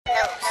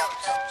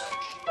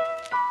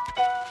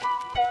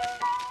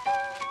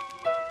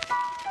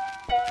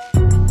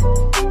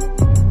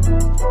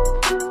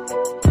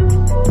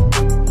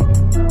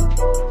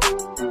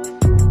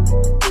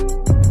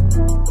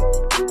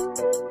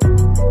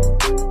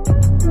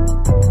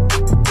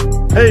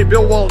Hey,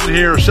 Bill Walton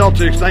here,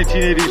 Celtics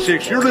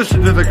 1986. You're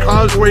listening to the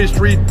Causeway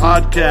Street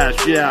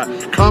Podcast. Yeah,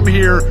 come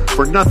here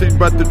for nothing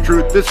but the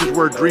truth. This is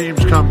where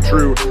dreams come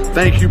true.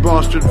 Thank you,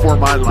 Boston, for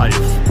my life.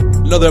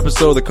 Another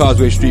episode of the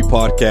Causeway Street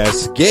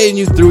Podcast, getting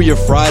you through your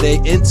Friday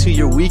into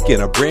your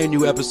weekend. A brand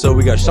new episode.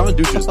 We got Sean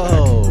Dutra's back.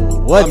 Oh,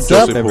 what's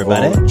up,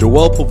 everybody? Pavone.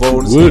 Joel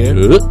Pavone is here.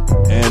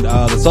 And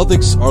the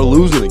Celtics are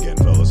losing again,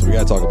 fellas. So we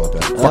got to talk about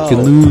that.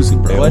 Fucking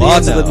losing, bro. They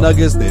lost to the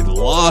Nuggets. They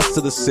lost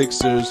to the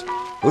Sixers.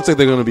 Looks like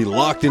they're going to be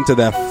locked into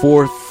that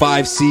 4th,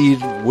 5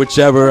 seed,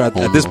 whichever. At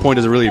this point,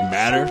 does it really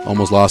matter?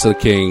 Almost lost to the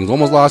Kings.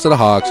 Almost lost to the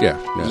Hawks.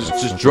 Yeah.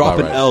 Just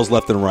dropping right. L's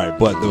left and right.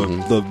 But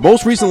the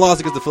most recent loss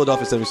against the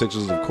Philadelphia 76ers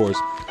is, of course,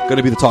 going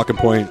to be the talking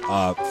point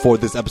for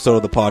this episode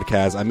of the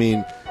podcast. I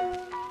mean,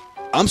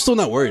 I'm still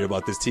not worried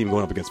about this team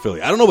going up against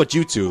Philly. I don't know about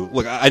you two.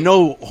 Look, I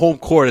know home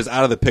court is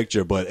out of the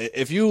picture, but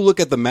if you look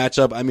at the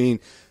matchup, I mean,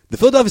 the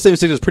Philadelphia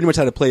 76ers pretty much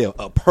had to play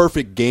a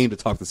perfect game to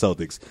talk the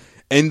Celtics,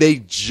 and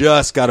they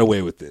just got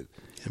away with it.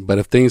 But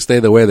if things stay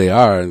the way they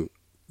are,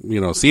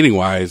 you know,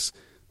 seeding-wise,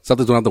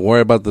 Celtics don't have to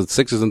worry about the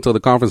Sixers until the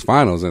conference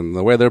finals. And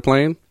the way they're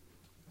playing,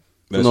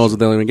 who knows if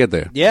they'll even get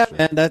there. Yeah,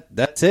 man,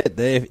 that's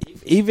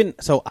it.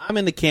 So I'm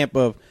in the camp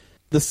of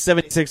the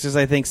 76ers,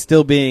 I think,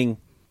 still being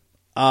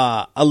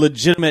a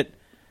legitimate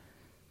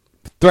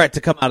threat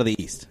to come out of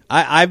the East.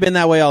 I've been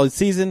that way all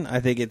season. I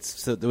think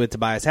it's with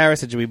Tobias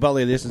Harris and Jimmy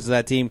Butler, additions to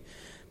that team,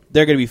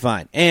 they're going to be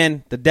fine.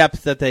 And the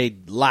depth that they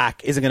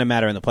lack isn't going to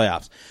matter in the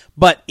playoffs.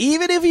 But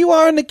even if you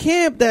are in the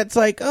camp that's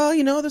like, oh,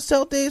 you know, the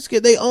Celtics,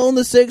 they own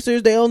the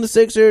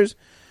Sixers,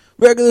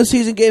 regular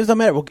season games don't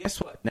matter. Well,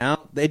 guess what?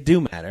 Now they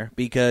do matter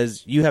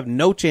because you have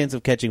no chance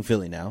of catching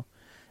Philly now.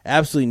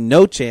 Absolutely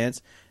no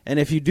chance. And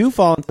if you do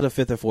fall into the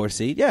 5th or 4th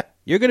seed, yeah,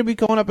 you're going to be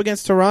going up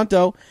against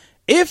Toronto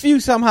if you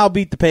somehow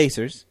beat the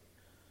Pacers.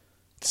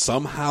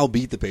 Somehow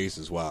beat the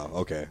Pacers. Wow.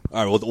 Okay.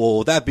 All right. Well,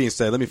 with that being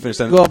said, let me finish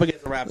that. Go up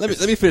against the Raptors.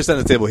 Let me finish that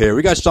on the table here.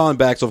 We got Sean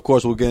back, so of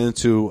course we'll get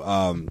into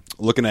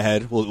looking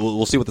ahead.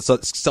 We'll see what the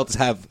Celtics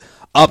have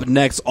up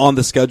next on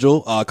the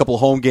schedule. A couple of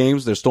home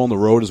games. They're still on the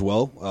road as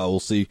well. We'll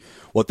see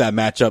what that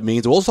matchup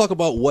means. We'll also talk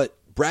about what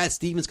Brad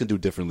Stevens can do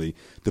differently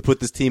to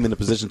put this team in a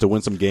position to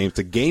win some games,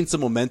 to gain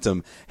some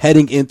momentum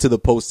heading into the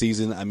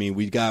postseason. I mean,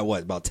 we got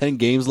about 10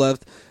 games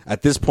left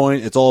at this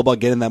point. It's all about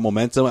getting that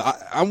momentum.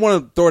 I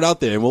want to throw it out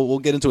there, and we'll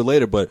get into it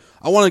later. But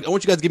I want you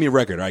guys to give me a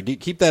record. All right,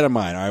 keep that in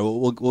mind. All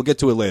right, we'll get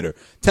to it later.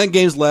 10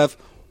 games left.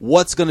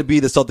 What's going to be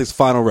the Celtics'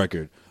 final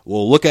record?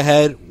 We'll look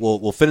ahead.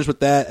 We'll finish with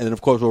that, and then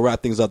of course we'll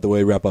wrap things up the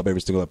way we wrap up every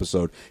single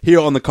episode here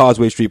on the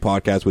Causeway Street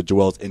Podcast with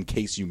Joel's. In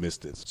case you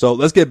missed it, so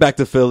let's get back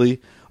to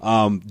Philly.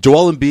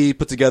 Joel Embiid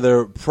put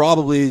together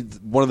probably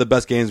one of the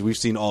best games we've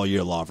seen all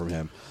year long from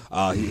him.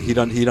 He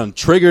done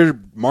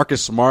triggered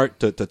Marcus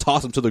Smart to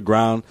toss him to the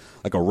ground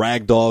like a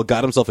rag doll.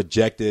 Got himself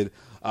ejected.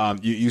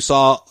 You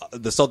saw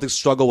the Celtics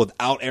struggle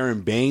without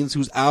Aaron Baines,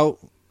 who's out.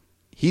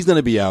 He's going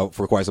to be out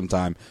for quite some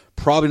time.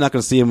 Probably not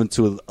going to see him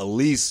until at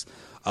least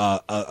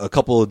a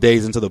couple of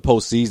days into the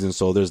postseason.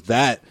 So there's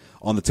that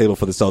on the table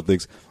for the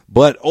Celtics.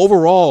 But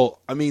overall,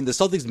 I mean, the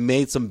Celtics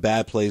made some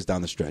bad plays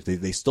down the stretch.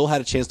 They still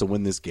had a chance to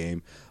win this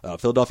game.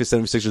 Philadelphia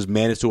 76ers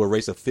managed to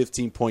erase a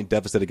 15-point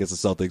deficit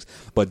against the Celtics.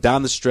 But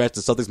down the stretch,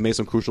 the Celtics made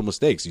some crucial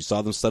mistakes. You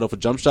saw them settle for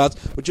jump shots,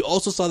 but you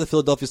also saw the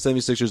Philadelphia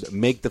 76ers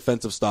make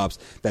defensive stops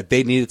that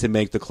they needed to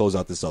make to close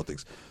out the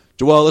Celtics.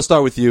 Joel, let's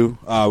start with you.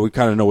 We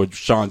kind of know where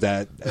Sean's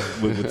at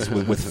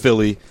with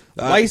Philly.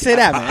 Why you say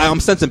that, man?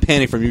 I'm sensing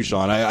panic from you,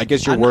 Sean. I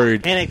guess you're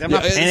worried. I'm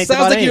not panicked. It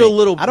sounds like you're a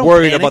little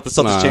worried about the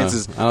Celtics'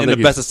 chances in the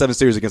best of 7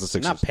 series against the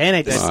Sixers. I'm not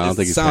panicked. I don't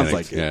think it sounds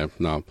panicked. like it.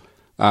 Yeah,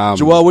 no.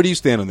 Joel, where do you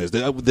stand on this?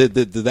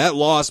 Did that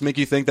loss make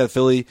you think that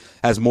Philly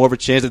has more of a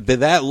chance?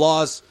 Did that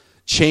loss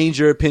change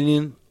your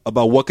opinion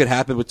about what could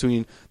happen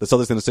between the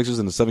Celtics and the Sixers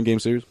in the 7-game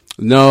series?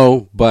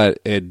 No, but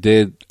it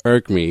did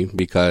irk me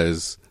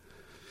because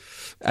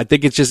I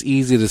think it's just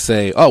easy to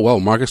say, oh, well,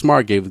 Marcus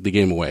Smart gave the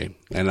game away.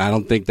 And I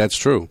don't think that's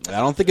true. I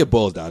don't think it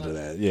boils down to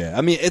that. Yeah.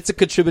 I mean, it's a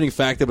contributing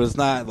factor, but it's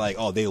not like,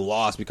 oh, they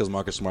lost because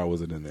Marcus Smart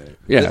wasn't in there.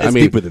 Yeah, it's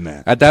deeper than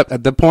that. At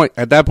that point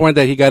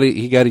that he got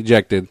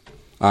ejected,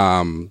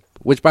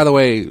 which, by the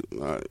way,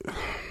 the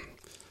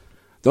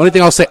only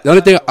thing I'll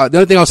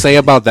say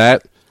about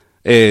that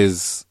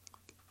is,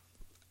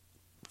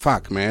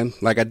 fuck, man.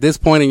 Like, at this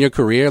point in your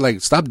career, like,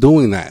 stop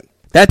doing that.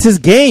 That's his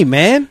game,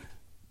 man.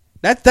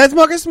 That's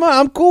Marcus Smart.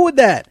 I'm cool with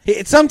that.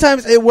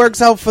 Sometimes it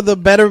works out for the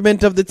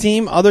betterment of the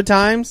team. Other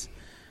times,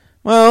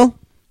 well,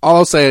 all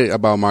I'll say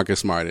about Marcus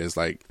Smart is,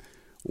 like,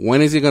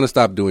 when is he going to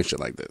stop doing shit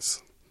like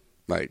this?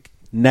 Like,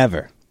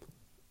 never.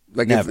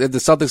 Like, never. If the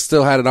Celtics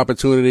still had an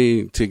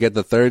opportunity to get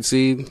the 3rd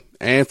seed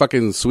and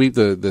fucking sweep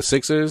the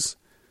Sixers,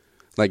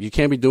 like, you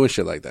can't be doing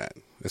shit like that,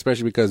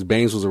 especially because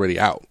Baines was already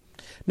out.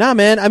 Nah,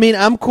 man. I mean,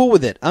 I'm cool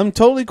with it. I'm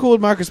totally cool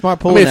with Marcus Smart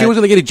pulling if he was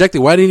going to get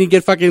ejected, why didn't he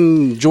get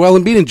fucking Joel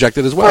Embiid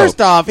injected as well?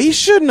 First off, he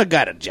shouldn't have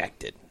got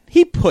ejected.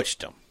 He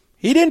pushed him.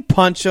 He didn't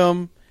punch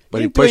him.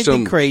 But he pushed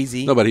him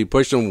crazy. No, but he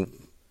pushed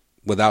him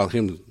without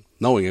him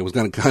knowing it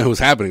was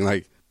happening.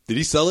 Like, did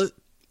he sell it?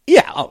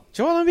 Yeah. Oh,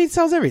 Joel Embiid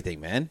sells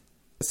everything, man.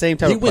 the same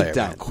type He of player. went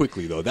down man.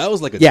 quickly though. That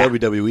was like a Yeah.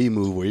 WWE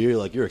move where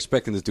you're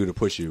expecting this dude to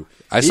push you.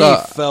 I He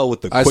saw- fell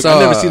with the I quick. saw,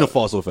 I've never seen him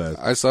fall so fast.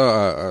 I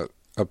saw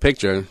a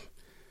picture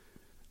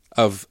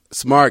of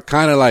Smart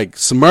kind of like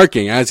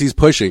smirking as he's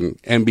pushing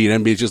Embiid.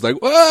 Embiid's just like,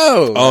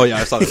 whoa. Oh yeah,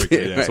 I saw the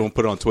picture. Yeah, Right. someone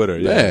put it on Twitter.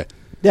 Yeah. Yeah.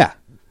 Yeah.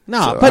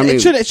 No, So, but I mean-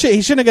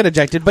 he shouldn't get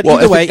ejected. But Well,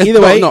 either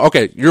way, no,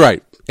 okay, you're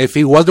right. If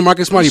he wasn't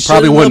Marcus Smart, he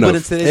probably wouldn't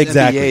have.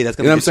 Exactly. That's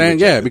You know what I'm saying?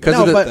 Yeah, because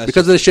No, of the but-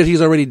 because of the shit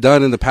he's already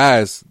done in the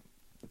past.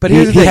 But he,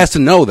 here's the he thing. has to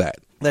know that.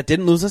 That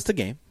didn't lose us the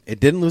game. It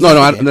didn't lose No,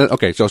 us no. the game.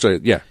 Okay, so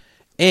yeah.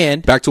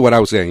 And Back to what I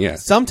was saying. Yeah.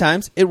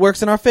 sometimes it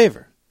works in our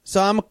favor. So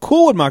I'm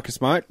cool with Marcus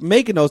Smart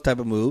making those type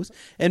of moves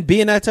and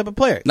being that type of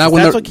player. Not 'Cause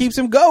when that's they're- what keeps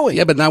him going.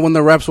 Yeah, but not when the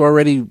refs were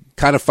already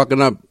kind of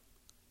fucking up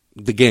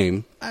the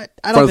game. I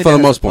don't think for the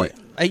that most has to point.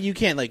 play. You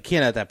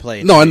can't have that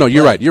play. No, I know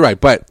you're right. You're right,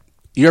 but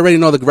you already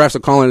know the refs are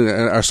calling it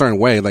a certain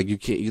way. Like you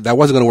can't. That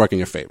wasn't going to work in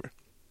your favor.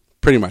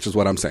 Pretty much is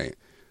what I'm saying.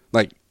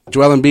 Like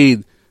Joel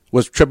Embiid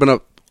was tripping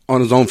up on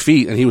his own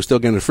feet, and he was still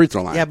getting the free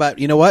throw line. Yeah, but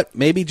you know what?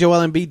 Maybe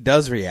Joel Embiid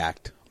does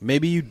react.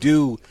 Maybe you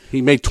do.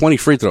 He made 20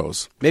 free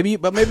throws. Maybe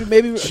Joel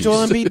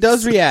Embiid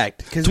does react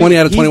because 20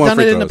 out of 21 He's done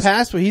free it in the throws.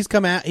 past where he's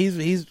come out.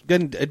 He's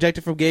gotten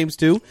ejected from games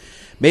too.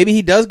 Maybe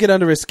he does get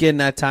under his skin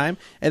that time,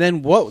 and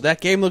then that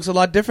game looks a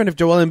lot different if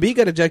Joel Embiid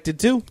got ejected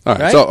too. All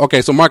right.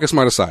 So Marcus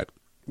Smart aside,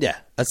 yeah,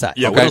 aside.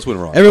 Yeah, Okay. what else went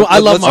wrong? Everyone, I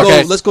love let's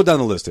Marcus. go, let's go down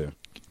the list here.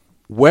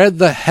 where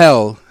the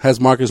hell has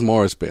Marcus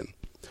Morris been?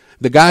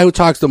 The guy who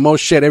talks the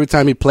most shit every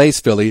time he plays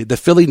Philly, the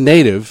Philly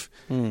native,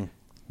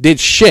 did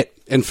shit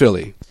in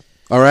Philly.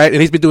 All right,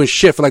 and he's been doing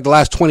shit for like the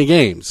last 20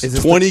 games. Is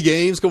this 20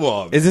 games? Come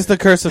on. Is this the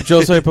curse of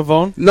Josue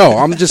Pavone? No,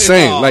 I'm just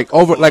saying,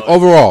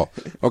 overall,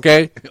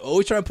 okay.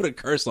 Always trying to put a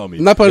curse on me.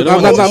 I'm not putting a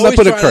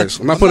curse.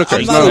 I'm not putting a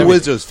curse. I'm not No. a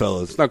Wizards,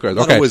 fellas. It's not curse. I'm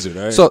not Okay, a wizard.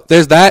 All right? so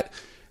there's that,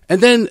 and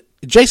then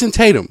Jason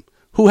Tatum,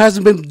 who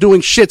hasn't been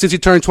doing shit since he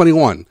turned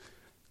 21.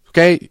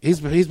 Okay,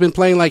 he's been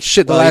playing like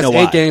shit the Well, you last know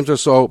 8 why. games or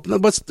so. No,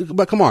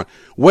 but come on,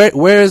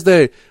 where is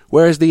the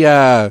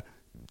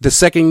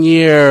second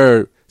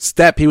year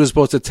step he was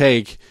supposed to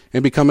take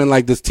and becoming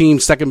like this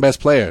team's second best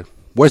player?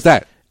 Where's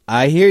that?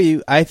 I hear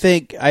you. I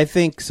think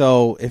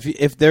so.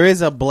 If there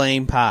is a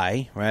blame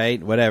pie,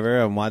 right,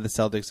 whatever, on why the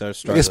Celtics are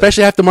struggling,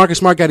 Especially after Marcus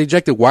Smart got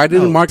ejected. Why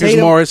didn't Marcus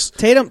Morris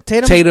Tatum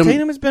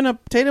has been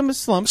a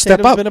slump. step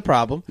Tatum's up? been a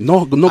problem.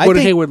 No, I Gordon think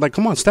Hayward. Like,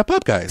 come on, step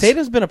up, guys.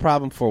 Tatum's been a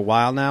problem for a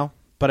while now,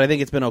 but I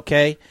think it's been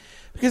okay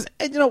because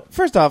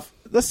first off,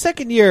 the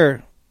second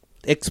year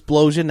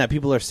explosion that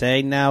people are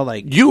saying now,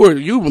 like You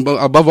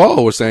above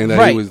all were saying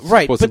that he was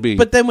supposed to be.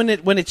 But then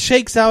when it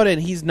shakes out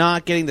and he's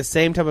not getting the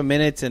same type of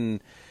minutes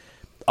and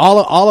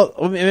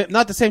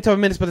not the same type of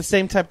minutes, but the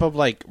same type of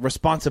like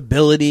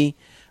responsibility,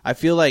 I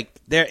feel like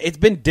it's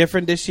been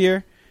different this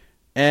year.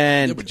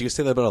 And yeah, but you can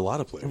say that about a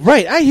lot of players.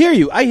 right, I hear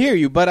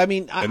you, but I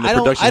mean, And the I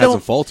don't, production I don't,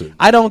 hasn't faltered.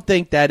 I don't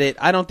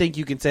think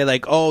you can say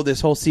like, oh, this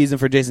whole season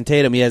for Jason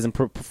Tatum, he hasn't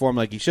performed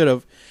like he should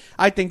have.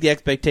 I think the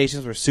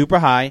expectations were super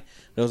high.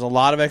 There was a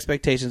lot of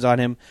expectations on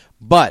him,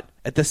 but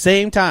at the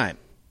same time,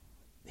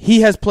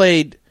 he has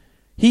played.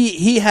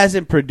 He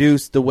hasn't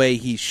produced the way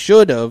he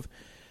should have.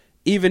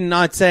 Even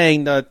not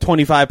saying the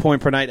 25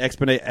 point per night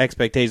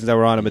expectations that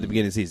were on him at the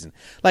beginning of the season.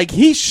 Like,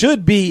 he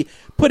should be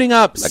putting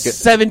up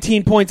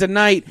 17 points a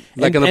night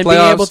Like and in the being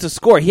playoffs? able to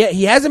score.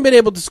 He hasn't been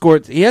able to score.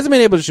 He hasn't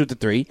been able to shoot the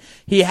three.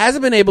 He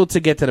hasn't been able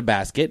to get to the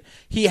basket.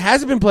 He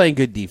hasn't been playing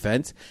good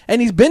defense.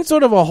 And he's been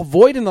sort of a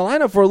void in the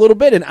lineup for a little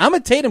bit. And I'm a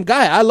Tatum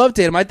guy. I love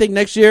Tatum. I think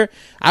next year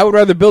I would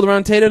rather build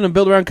around Tatum than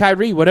build around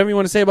Kyrie, whatever you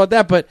want to say about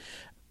that. But,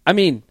 I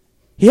mean,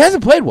 he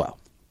hasn't played well.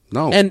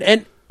 No.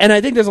 And I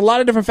think there's a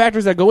lot of different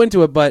factors that go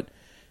into it, but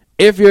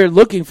if you're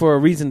looking for a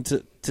reason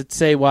to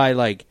say why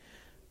like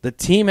the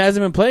team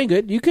hasn't been playing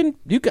good, you can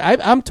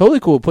I'm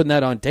totally cool with putting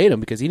that on Tatum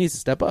because he needs to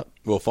step up.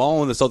 Well,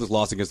 following the Celtics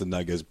loss against the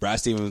Nuggets, Brad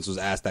Stevens was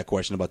asked that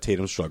question about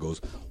Tatum's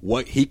struggles,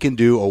 what he can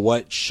do or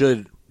what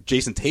should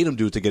Jason Tatum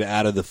do to get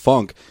out of the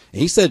funk,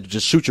 and he said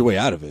just shoot your way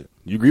out of it.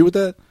 You agree with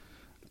that?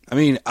 I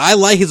mean, I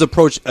like his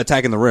approach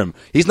attacking the rim.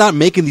 He's not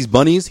making these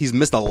bunnies. He's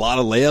missed a lot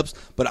of layups,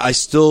 but I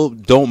still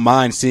don't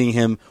mind seeing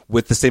him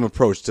with the same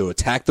approach to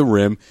attack the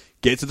rim,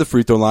 get to the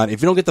free throw line.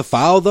 If you don't get the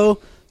foul,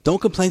 though, don't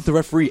complain to the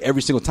referee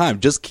every single time.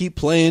 Just keep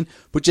playing,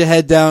 put your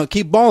head down,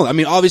 keep balling. I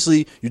mean,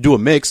 obviously, you do a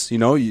mix. You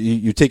know,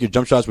 you take your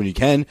jump shots when you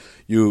can.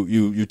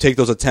 You take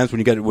those attempts when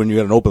you get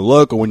an open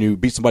look or when you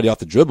beat somebody off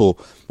the dribble.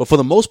 But for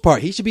the most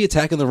part, he should be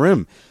attacking the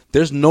rim.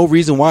 There's no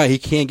reason why he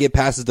can't get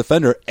past his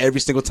defender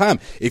every single time.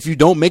 If you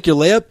don't make your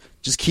layup,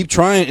 just keep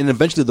trying, and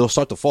eventually they'll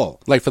start to fall.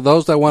 Like, for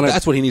those that want to...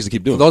 That's what he needs to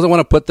keep doing. For those that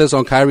want to put this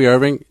on Kyrie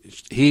Irving,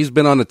 he's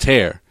been on a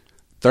tear.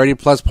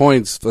 30-plus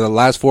points for the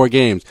last 4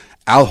 games.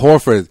 Al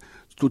Horford,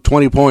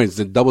 20 points,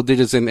 the double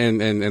digits in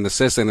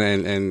assists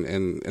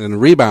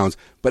and rebounds.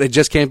 But it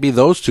just can't be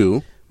those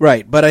two.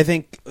 Right, but I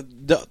think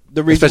the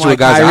reason Especially why with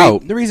guys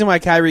out. the reason why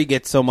Kyrie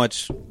gets so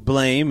much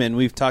blame, and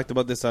we've talked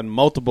about this on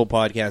multiple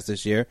podcasts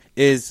this year,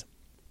 is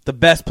the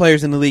best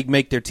players in the league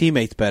make their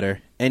teammates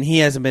better, and he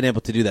hasn't been able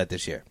to do that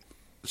this year.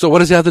 So what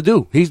does he have to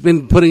do? He's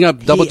been putting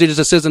up double-digit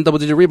assists and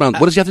double-digit rebounds.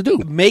 What does he have to do?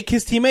 Make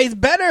his teammates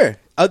better.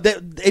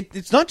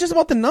 It's not just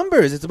about the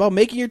numbers. It's about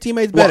making your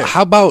teammates better. Well,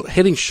 how about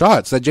hitting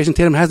shots that Jason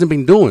Tatum hasn't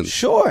been doing?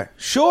 Sure.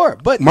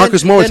 But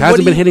Marcus Morris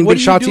hasn't been hitting big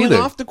shots either. What are you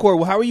doing off the court?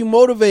 Well, how are you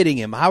motivating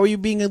him? How are you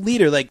being a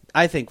leader? Like,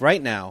 I think right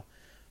now,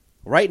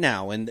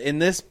 in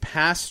this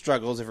past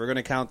struggles, if we're going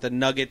to count the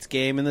Nuggets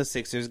game and the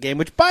Sixers game,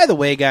 which, by the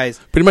way,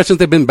 guys, pretty much since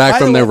they've been back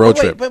from their road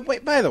trip.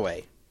 But by the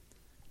way,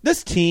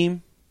 this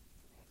team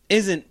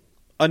isn't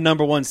a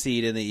number 1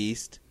 seed in the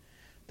East.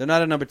 They're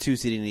not a number 2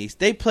 seed in the East.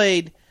 They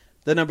played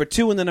the number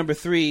 2 and the number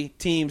 3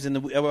 teams in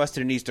the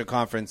Western and Eastern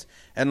Conference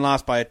and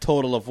lost by a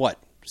total of,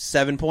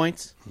 7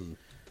 points?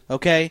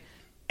 Okay?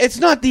 It's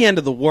not the end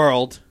of the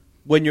world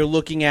when you're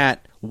looking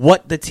at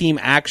what the team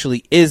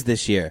actually is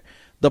this year.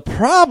 The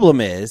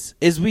problem is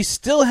we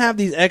still have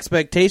these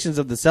expectations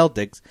of the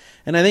Celtics,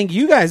 and I think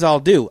you guys all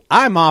do.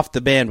 I'm off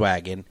the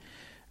bandwagon,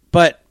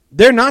 but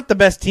they're not the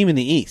best team in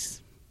the East.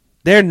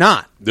 They're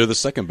not. They're the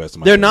second best.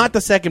 They're not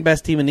the second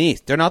best team in the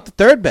East. They're not the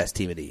third best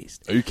team in the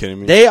East. Are you kidding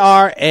me? They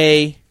are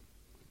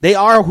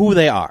who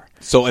they are.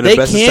 So in a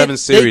best of 7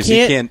 series,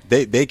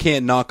 they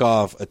can't knock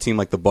off a team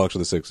like the Bucks or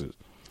the Sixers.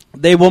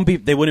 They wouldn't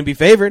be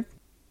favored.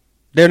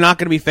 They're not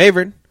going to be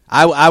favored.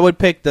 I would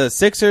pick the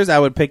Sixers. I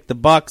would pick the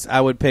Bucks. I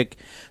would pick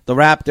the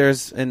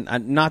Raptors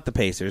and not the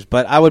Pacers,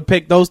 but I would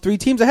pick those 3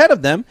 teams ahead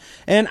of them.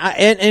 And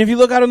if you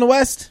look out in the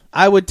West,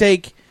 I would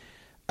take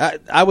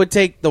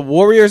the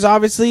Warriors,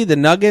 obviously, the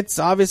Nuggets,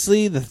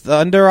 obviously, the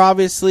Thunder,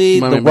 obviously,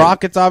 the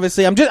Rockets,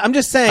 obviously. I'm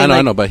just saying.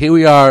 I know, but here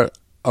we are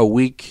a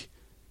week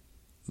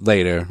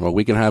later, or a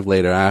week and a half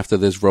later, after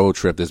this road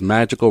trip, this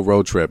magical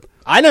road trip.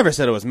 I never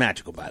said it was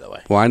magical, by the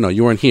way. Well, I know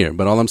you weren't here,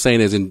 but all I'm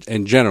saying is,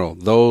 in general,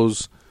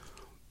 those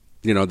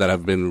that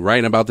have been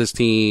writing about this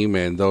team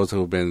and those who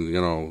have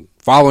been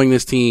following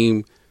this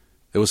team,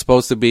 it was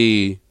supposed to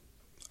be,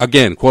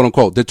 again, quote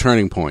unquote, the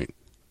turning point,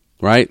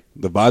 right?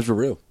 The vibes were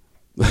real.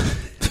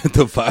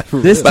 The vibe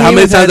were This real. But how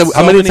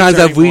many times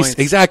have we points.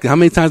 exactly? How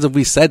many times have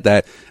we said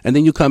that? And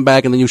then you come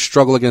back and then you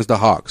struggle against the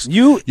Hawks.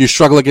 You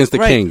struggle against the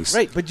Kings.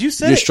 Right, but you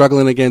said you're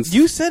struggling against.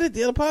 You said it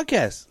the other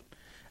podcast.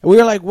 And we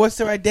were like, "What's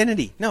their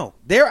identity?" No,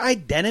 their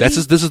identity. This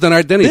is their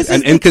identity. This is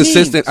An the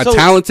inconsistent, team. a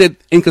talented,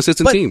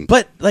 inconsistent team.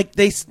 But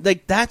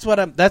that's what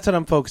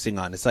I'm focusing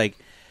on. It's like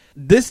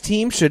this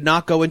team should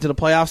not go into the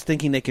playoffs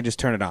thinking they can just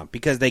turn it on,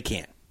 because they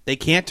can't. They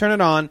can't turn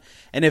it on,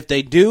 and if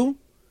they do,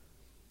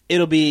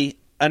 it'll be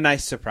a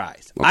nice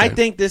surprise. Okay. I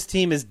think this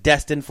team is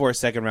destined for a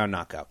second round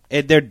knockout.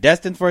 They're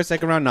destined for a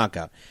second round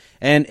knockout,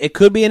 and it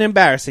could be an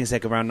embarrassing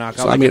second round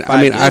knockout. So,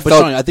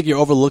 I think you're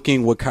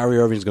overlooking what Kyrie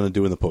Irving is going to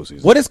do in the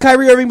postseason. What has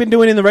Kyrie Irving been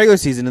doing in the regular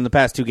season in the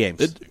past 2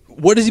 games?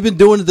 What has he been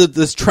doing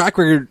this track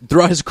record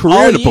throughout his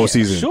career in the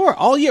postseason? Sure,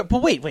 all year.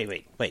 But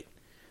wait.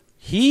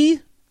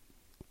 He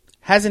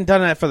hasn't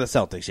done that for the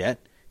Celtics yet.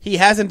 He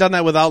hasn't done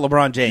that without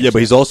LeBron James. Yeah, but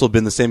he's also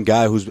been the same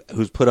guy who's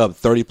put up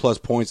 30-plus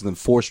points in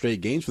 4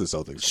 straight games for the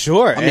Celtics.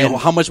 Sure. I mean,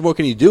 how much more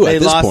can he do at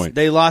this point?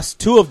 They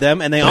lost 2 of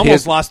them, and they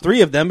almost lost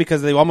 3 of them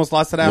because they almost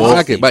lost to that.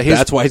 Well, but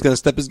that's why he's going to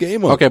step his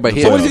game up. Okay, but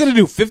so what is he going to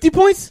do? 50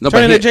 points?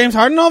 Turn into James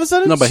Harden all of a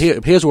sudden? No, but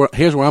here's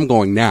where I'm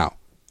going now.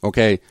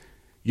 Okay,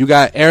 you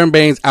got Aaron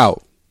Baines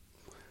out.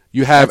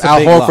 You have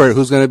Al Horford,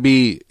 who's going to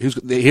be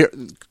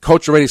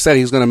coach already said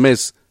he's going to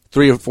miss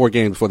 3 or 4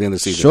 games before the end of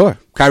the season. Sure.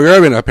 Kyrie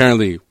Irving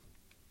apparently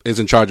is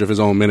in charge of his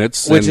own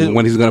minutes when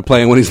he's going to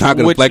play and when he's not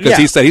going to play, because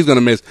he said he's going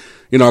to miss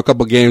a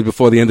couple games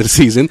before the end of the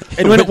season.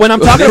 And when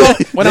I'm talking about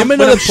when I'm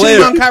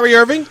shitting on Kyrie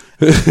Irving,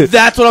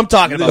 that's what I'm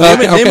talking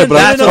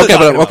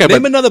about.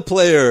 Name another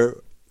player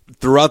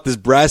throughout this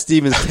Brad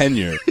Stevens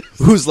tenure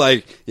who's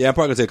like, yeah, I'm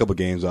probably going to take a couple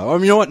games off. I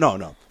mean, you know what?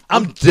 No.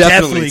 I'm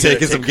definitely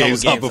taking some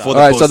games off before the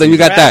postseason. All right, so then you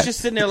got Brad's that. Just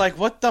sitting there like,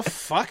 what the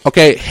fuck?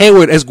 Okay,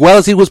 Hayward, as well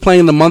as he was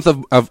playing the month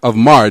of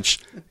March,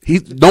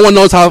 no one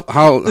knows how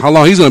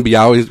long he's going to be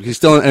out. He's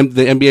still in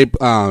the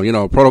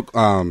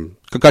NBA,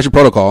 concussion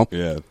protocol.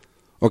 Yeah.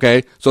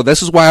 Okay, so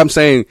this is why I'm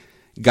saying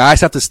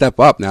guys have to step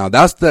up now.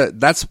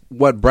 That's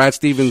what Brad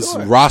Stevens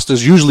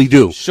rosters usually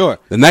do. Sure.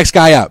 The next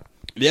guy up.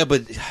 Yeah,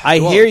 but I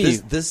hear you.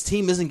 This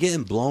team isn't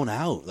getting blown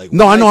out. Like,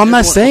 no, I know. I'm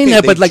not saying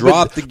that, but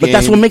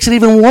that's what makes it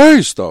even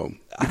worse, though.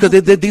 Because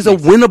these are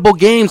winnable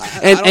games.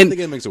 I don't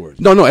think it makes it worse.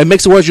 No, it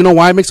makes it worse. You know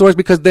why it makes it worse?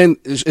 Because then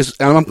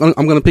I'm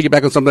going to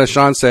piggyback on something that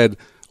Sean said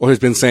or has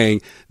been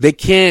saying. They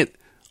can't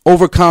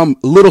overcome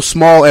little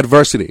small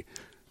adversity.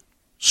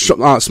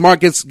 Smart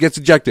gets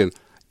ejected.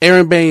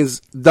 Aaron Baines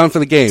done for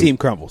the game. Team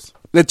crumbles.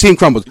 The team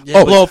crumbles.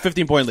 Yeah, blow a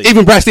 15-point lead.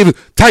 Even Brad Stevens.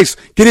 Tice,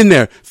 get in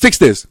there. Fix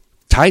this.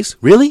 Tice?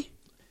 Really?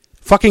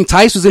 Fucking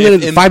Tice was in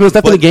there 5 minutes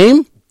left in the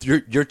game?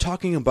 You're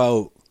talking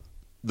about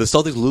the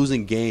Celtics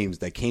losing games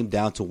that came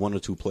down to 1 or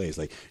 2 plays.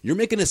 Like, you're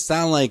making it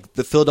sound like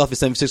the Philadelphia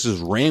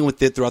 76ers ran with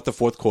it throughout the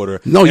fourth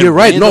quarter. No, you're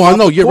right. No, I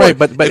know you're right.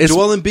 But if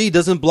Joel Embiid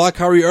doesn't block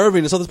Kyrie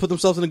Irving, the Celtics put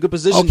themselves in a good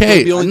position.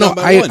 Okay, no,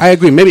 I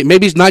agree.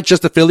 Maybe it's not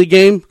just the Philly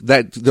game.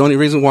 That's the only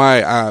reason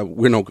why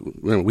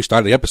we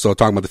started the episode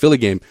talking about the Philly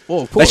game.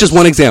 Well, that's just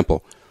one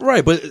example.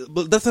 Right, but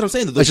that's what I'm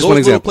saying. That's just one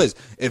example. Plays.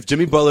 If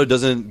Jimmy Butler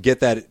doesn't get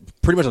that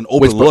pretty much an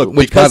open look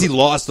because he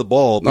lost the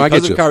ball No,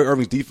 because of Kyrie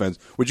Irving's defense,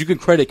 which you can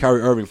credit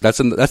Kyrie Irving for. That's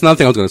another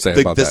thing I was going to say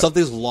about the that.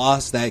 Celtics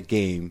lost that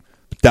game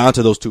down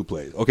to those two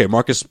plays. Okay,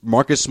 Marcus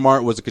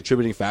Smart was a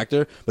contributing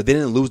factor, but they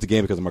didn't lose the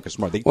game because of Marcus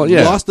Smart. They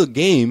lost the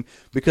game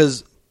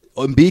because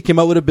Embiid came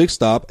out with a big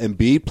stop.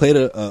 Embiid played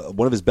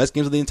one of his best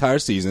games of the entire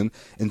season,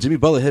 and Jimmy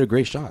Butler hit a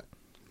great shot.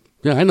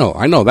 Yeah, I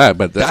know that,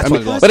 but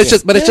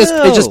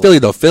it's just Philly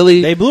though.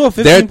 Philly, they blew a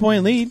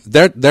 15-point lead.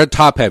 They're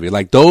top heavy.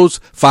 Like those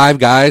 5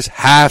 guys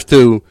have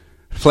to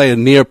play a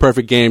near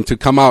perfect game to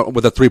come out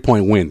with a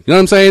 3-point win. You know what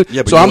I'm saying?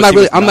 Yeah, so I'm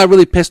not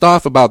really pissed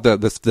off about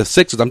the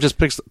Sixers. I'm just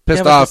pissed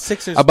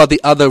off about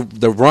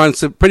the run.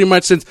 So pretty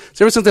much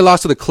ever since they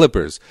lost to the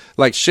Clippers,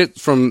 like shit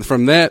from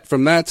that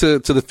to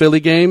the Philly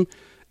game,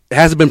 it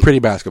hasn't been pretty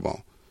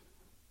basketball.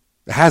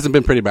 It hasn't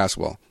been pretty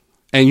basketball.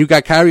 And you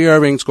got Kyrie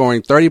Irving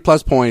scoring 30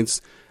 plus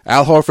points.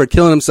 Al Horford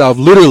killing himself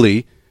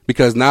literally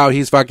because now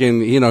he's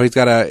fucking, he's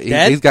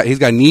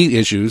got knee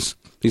issues.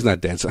 He's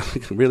not dead, so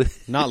really.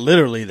 Not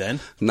literally then.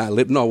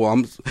 No,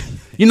 well,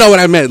 you know what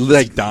I meant,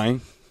 like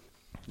dying.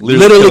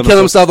 Literally kill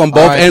himself on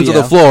both ends of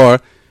the floor.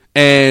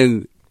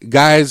 And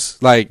guys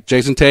like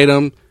Jason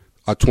Tatum,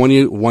 a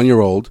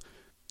 21-year-old,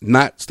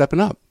 not stepping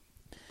up.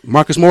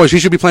 Marcus Morris, he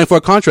should be playing for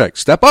a contract.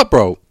 Step up,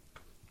 bro.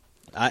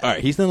 All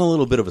right, he's in a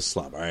little bit of a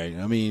slump. All right,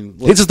 I mean,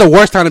 this is the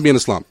worst time to be in a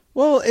slump.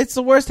 Well, it's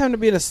the worst time to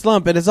be in a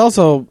slump, and it's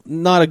also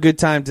not a good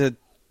time to.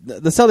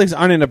 The Celtics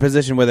aren't in a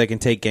position where they can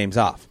take games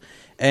off,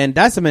 and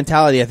that's the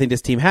mentality I think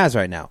this team has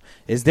right now.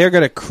 Is they're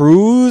going to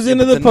cruise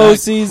into the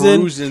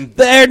postseason?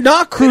 They're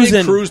not cruising. They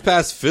didn't cruise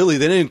past Philly.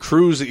 They didn't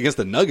cruise against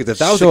the Nuggets. If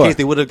that was the case,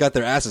 they would have got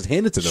their asses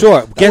handed to them.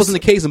 Sure, that wasn't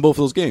the case in both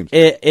of those games.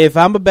 If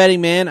I'm a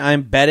betting man,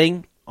 I'm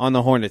betting on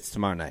the Hornets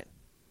tomorrow night.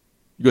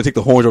 You're going to take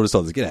the Hornets over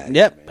the Celtics. Get at it.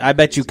 Yep. I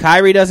bet you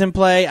Kyrie doesn't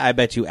play. I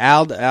bet you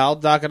Al's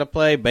not going to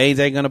play. Baines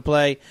ain't going to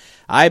play.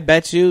 I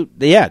bet you,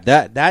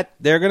 that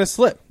they're going to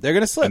slip. They're going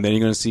to slip. And then you're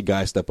going to see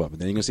guys step up.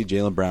 And then you're going to see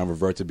Jaylen Brown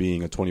revert to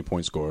being a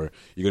 20-point scorer.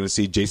 You're going to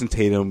see Jason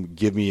Tatum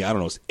give me,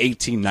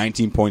 18,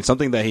 19 points,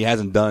 something that he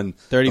hasn't done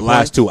the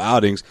last 2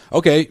 outings.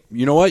 Okay,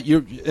 you know what?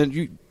 You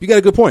got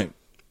a good point.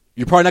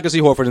 You're probably not going to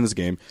see Horford in this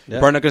game. Yep. You're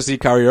probably not going to see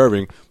Kyrie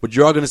Irving, but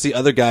you're all going to see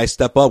other guys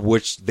step up,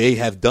 which they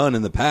have done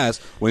in the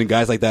past when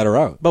guys like that are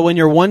out. But when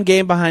you're 1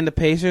 game behind the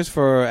Pacers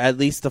for at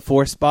least the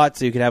 4th spot,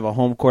 so you could have a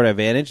home court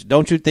advantage,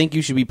 don't you think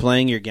you should be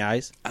playing your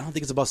guys? I don't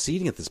think it's about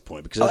seeding at this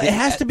point because it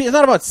has to be. It's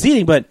not about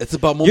seeding, but it's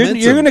about momentum.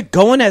 You're going to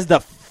go in as the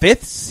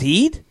 5th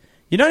seed.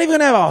 You're not even going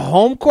to have a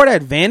home court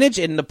advantage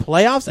in the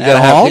playoffs at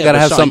all. You got to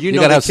have some. You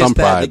got to have some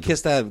pride. They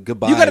kissed that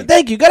goodbye. You got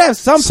to have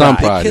some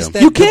pride.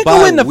 You can't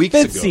go in the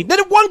 5th seed.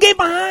 They're 1 game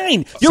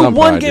behind. You're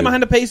 1 game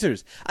behind the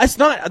Pacers. It's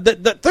not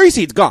the 3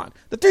 seed's gone.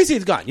 The 3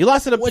 seed's gone. You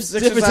lost to the Sixers.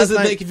 What difference does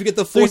it make if you get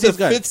the 4th or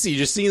 5th seed?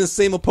 You're seeing the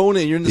same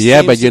opponent. You're in the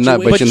same but you're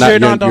situation.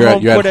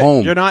 You're at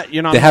home. You're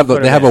not. They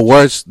have a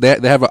worse. They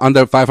have an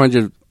under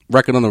 500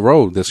 record on the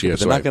road this year.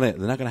 They're not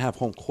gonna have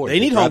home court. They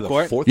need home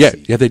court.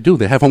 Yeah, they do.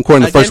 They have home court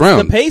in the first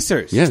round. The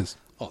Pacers. Yes.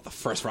 Oh, the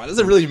first round.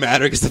 Doesn't really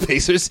matter against the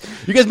Pacers.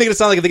 You guys make it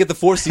sound like if they get the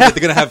 4th seed, that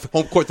they're going to have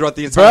home court throughout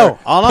the entire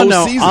all I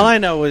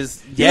know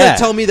is, You're going to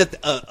tell me that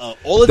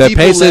all of the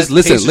Pacers,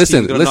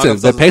 listen.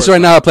 The Pacers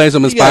right now are playing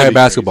some inspired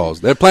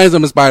basketballs. They're playing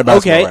some inspired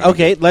basketball.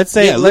 Okay. Let's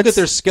say, look at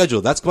their schedule.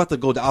 That's about to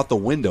go out the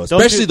window,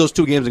 especially those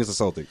 2 games against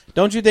the Celtics.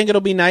 Don't you think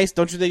it'll be nice?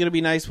 Don't you think it'll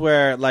be nice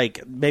where,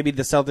 like, maybe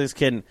the Celtics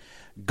can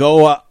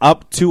go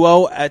up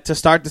 2-0 to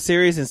start the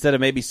series instead of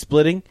maybe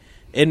splitting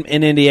in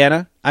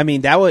Indiana? I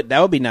mean, that would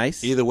be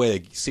nice. Either way,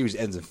 the series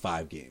ends in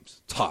 5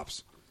 games.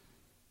 Tops.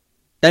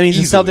 That means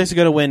the Celtics are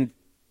going to win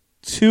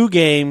 2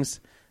 games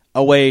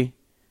away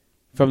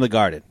from the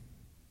Garden.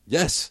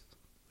 Yes.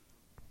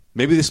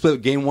 Maybe they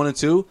split game 1 and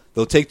 2.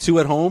 They'll take 2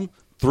 at home,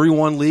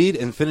 3-1 lead,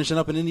 and finish it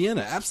up in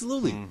Indiana.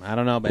 Absolutely. I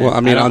don't know, man. Well,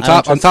 I mean, on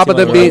top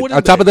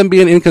of them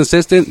being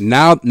inconsistent,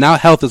 now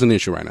health is an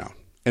issue right now,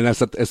 and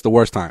it's the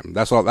worst time.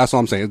 That's all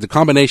I'm saying. It's a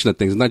combination of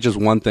things. It's not just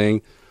one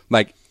thing.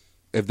 Like,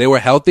 if they were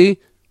healthy,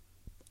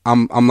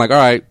 I'm like, all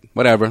right,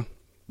 whatever.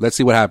 Let's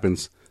see what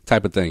happens,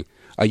 type of thing.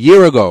 A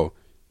year ago,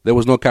 there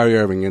was no Kyrie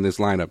Irving in this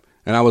lineup,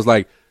 and I was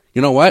like,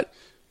 you know what?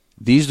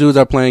 These dudes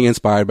are playing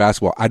inspired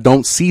basketball. I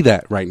don't see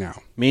that right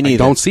now. Me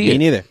neither. I don't see it. Me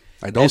neither.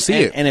 I don't see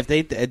it. And if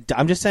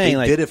I'm just saying,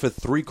 they did it for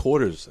 3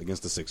 quarters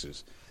against the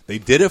Sixers. They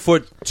did it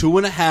for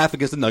 2.5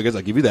 against the Nuggets.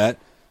 I'll give you that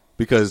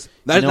because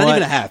not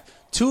even a half.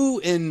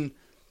 2 and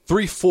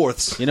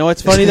 3/4. You know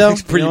what's funny though?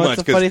 Pretty much.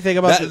 What's the funny thing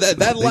about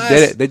that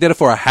last? They did it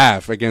for a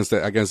half against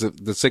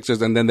the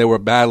Sixers, and then they were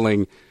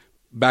battling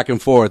back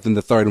and forth in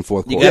the 3rd and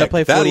 4th quarter. You got to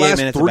play 48 minutes.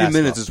 That last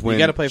 3 minutes is when you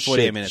got to play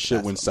 48 minutes.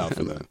 Shit went south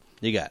for them.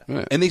 You got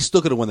it. And they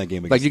still could have won that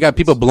game. Like, you got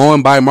people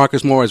blowing by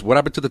Marcus Morris. What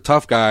happened to the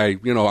tough guy?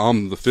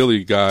 I'm the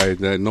Philly guy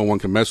that no one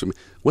can mess with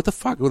me. What the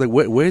fuck? Like,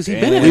 where's he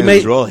been at?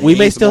 We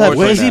may still have.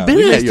 Where's he been at?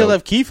 We may still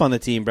have Keith on the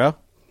team, bro.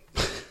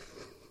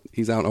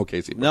 He's out in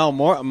OKC. Bro.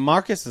 No,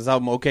 Marcus is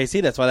out in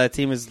OKC. That's why that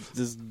team is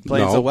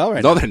playing so well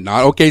right now. No, they're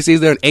not. OKC's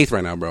they're in 8th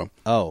right now, bro.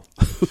 Oh.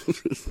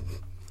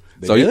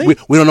 So Really?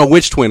 we don't know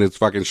which twin is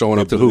fucking showing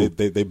up to who.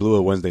 They blew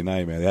it Wednesday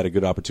night, man. They had a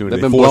good opportunity.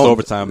 They've They been forced blowing-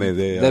 overtime.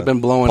 They've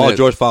been blowing Paul it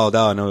George fouled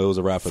out. I know it was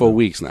a wrap for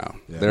weeks now.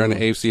 Yeah. They're in the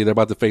AFC. They're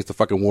about to face the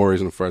fucking Warriors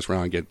in the first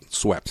round and get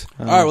swept.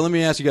 All right, well, let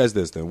me ask you guys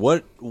this then.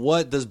 What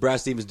does Brad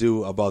Stevens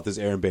do about this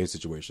Aaron Baines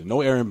situation?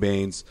 No Aaron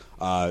Baines.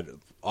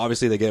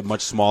 Obviously, they get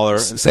much smaller.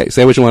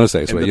 Say what you want to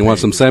say. So the you want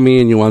some paint. Semi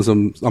and you want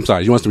some. I'm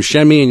sorry. You want some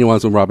Shemi and you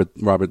want some Robert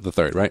the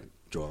Third, right?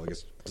 Joel, I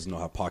guess doesn't know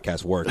how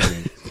podcasts work. I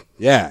mean,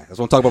 yeah, that's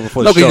what I'm talking about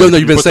before. No, The show. because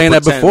you've been Put the saying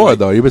that pretend, before, like-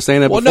 though. You've been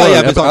saying that Well, before. no, yeah,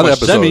 I've in been talking other about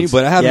Shemi, episodes.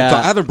 but I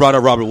Yeah. haven't brought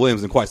up Robert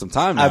Williams in quite some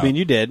time now. I mean,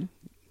 you did.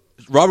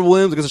 Robert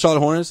Williams against the Charlotte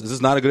Hornets. Is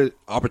this not a good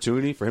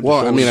opportunity for him? Well,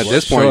 to show I mean, his at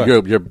this work?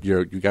 point,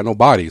 you got no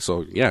body,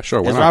 so yeah,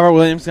 sure. Why Is not? Robert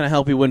Williams going to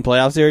help you win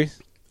playoff series?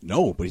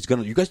 No, but he's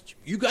gonna. You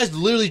guys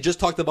literally just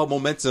talked about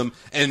momentum,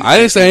 and I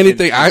didn't say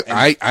anything.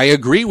 and I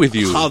agree with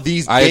you. how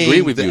these I games,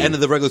 agree with the you. end of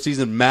the regular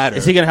season matter.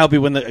 Is he going to help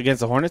you win against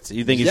the Hornets?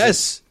 You think he's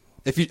Yes.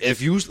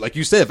 If you like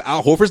you said, if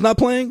Al Horford's not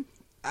playing,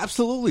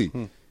 absolutely.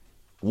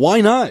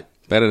 Why not?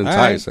 Better than All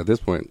Tice right. at this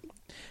point.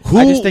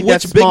 I just think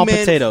that's which big small man-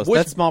 potatoes. Which,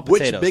 That's small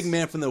potatoes. Which big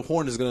man from the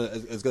Hornets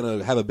is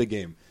gonna have a big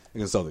game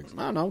against Celtics?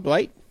 I don't know,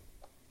 Dwight.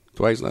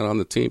 Dwight's not on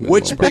the team.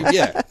 Which anymore. big?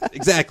 Yeah,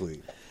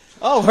 exactly.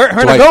 Oh,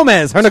 Hernan Dwight.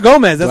 Gomez. Hernan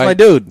Gomez. That's my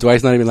dude.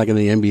 Dwight's not even like in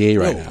the NBA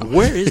right Yo, now.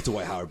 where is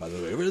Dwight Howard, by the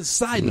way? We're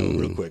side note,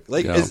 real quick.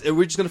 Like, yo. are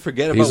we just gonna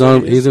forget about? He's what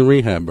on. he He's is? in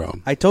rehab, bro.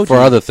 I told for you.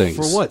 other things.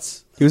 For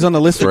what? He was on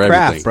the list For of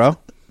craft, everything. bro.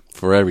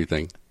 For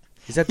everything.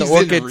 He's at the He's in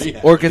Orchids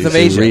rehab. Orchids of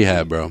He's in Asia.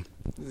 rehab, bro.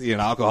 Is he an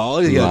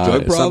alcoholic? He got a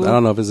drug It's problem? I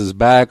don't know if it's his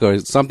back or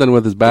something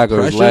with his back or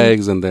his Depression?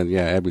 legs, and then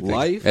everything,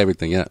 Life?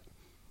 everyting, yeah.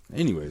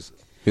 Anyways.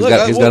 He's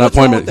got an what's wrong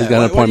appointment. with He's that? got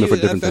an Why do appointment you-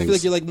 for different I feel like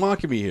things. you're like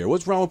mocking me here.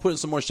 What's wrong with putting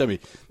some more Shemi?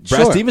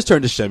 Brad Sure. Stevens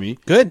turned to Shemi.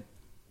 Good.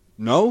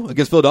 No,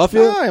 against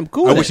Philadelphia. No, I'm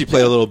cool I with wish it. he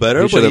played a little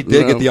better, He but he should've-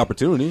 did no. get the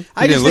opportunity. He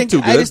I didn't just look think.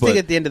 too good. I just but think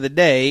at the end of the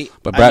day,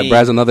 But I mean,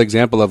 Brad's another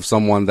example of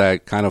someone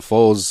that kind of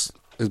folds,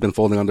 has been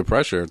folding under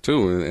pressure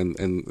too,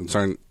 in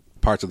certain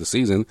parts of the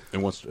season.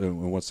 in what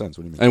sense?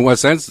 What do you mean? In what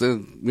sense?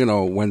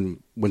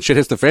 When shit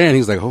hits the fan,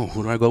 he's like, "Oh,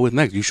 who do I go with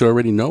next?" You should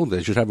already know that.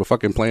 You should have a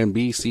fucking plan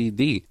B, C,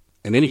 D.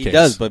 In any he case,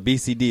 does, but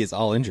BCD is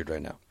all injured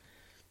right now.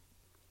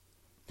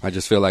 I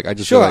just feel like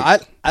Sure, feel like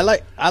I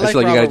like you Robert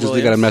gotta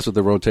Williams. mess with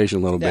the rotation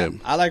a little Yeah,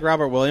 bit. I like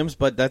Robert Williams,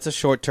 but that's a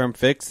short-term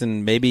fix,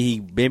 and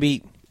maybe.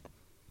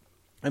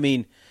 I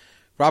mean,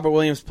 Robert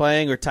Williams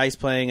playing or Tice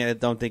playing, I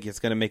don't think it's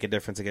going to make a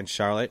difference against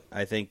Charlotte.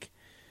 I think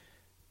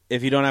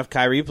if you don't have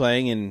Kyrie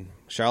playing and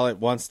Charlotte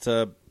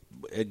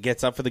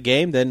gets up for the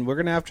game, then we're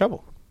going to have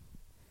trouble.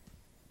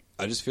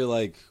 I just feel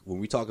like when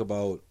we talk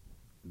about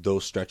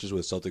those stretches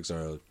where the Celtics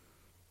are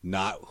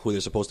not who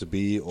they're supposed to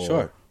be, or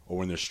Sure. or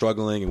when they're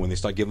struggling and when they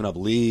start giving up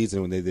leads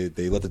and when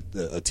they let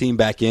a team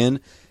back in,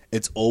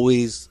 it's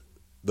always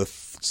the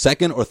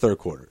second or third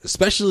quarter,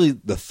 especially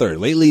the third.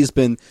 Lately, it's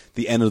been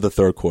the end of the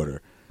third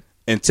quarter,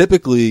 and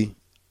typically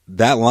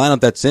that lineup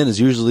that's in is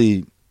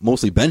usually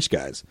mostly bench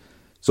guys.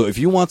 So if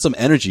you want some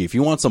energy, if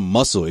you want some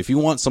muscle, if you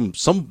want some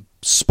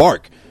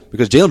spark,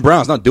 because Jaylen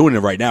Brown's not doing it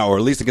right now, or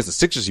at least against the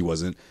Sixers he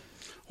wasn't.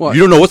 Well,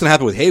 You don't know what's going to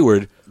happen with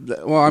Hayward.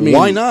 Well, I mean,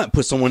 why not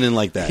put someone in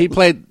like that? He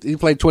played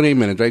 28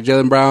 minutes, right?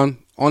 Jaylen Brown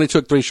only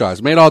took 3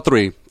 shots, made all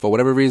 3. For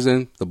whatever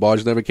reason, the ball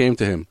just never came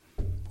to him,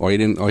 or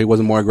he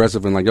wasn't more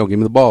aggressive and like, yo, give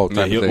me the ball. Yeah,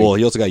 Type he, of thing. well,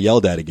 he also got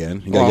yelled at again.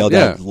 He got Well, yelled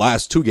yeah. at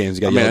last 2 games.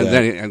 He got I mean, yelled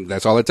at. and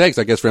that's all it takes,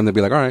 I guess, for him to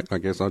be like, all right, I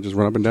guess I'll just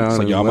run up and down like,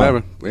 and yo, I'm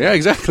whatever. Yeah,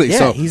 exactly. Yeah,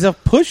 So he's a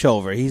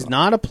pushover. He's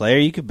not a player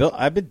you could build.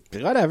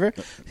 Whatever.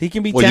 He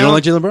can be Well, you don't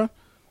like talented. Jaylen Brown?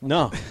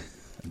 No.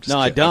 just No,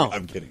 I kidding. don't.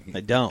 I'm kidding. I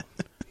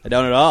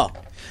don't at all.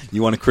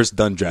 You want a Chris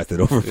Dunn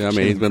drafted over? yeah, I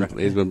mean, Jaylen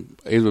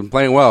he's been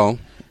playing well.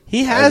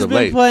 He As has of been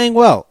late. playing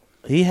well.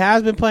 He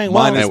has been playing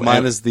well.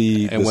 Minus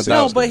the and without-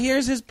 No, Sixers. but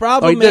here's his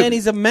problem, Oh, he man. did.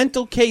 He's a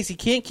mental case. He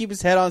can't keep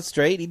his head on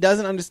straight. He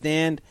doesn't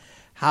understand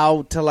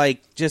how to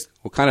just.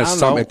 Well, kind of I don't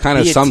know, it kind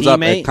of be a sums up.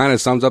 teammate. It kind of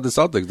sums up the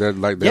Celtics. They're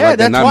like, Yeah, they're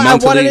that's not why I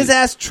wanted mentally- his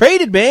ass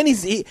traded, man.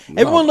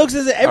 Everyone looks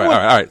at it. Everyone.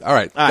 All right. All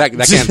right. That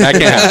can't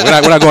happen.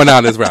 We're not going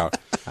down this route.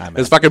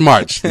 It's fucking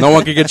March. No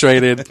one can get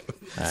traded.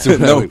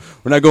 no,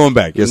 we're not going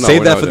back. Yeah, No, save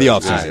we're that not for the doing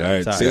it. offseason. All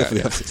right, Sorry, save that for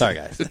the offseason. Sorry,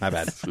 guys. My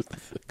bad.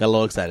 Got a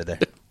little excited there.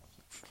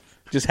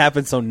 Just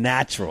happened so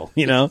natural,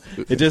 you know?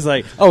 It's just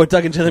like, oh, we're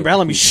talking Jaylen Brown.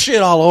 Let me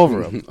shit all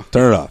over him.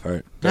 Turn it off. All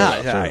right. All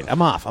right.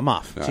 I'm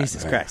off.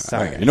 Jesus Christ.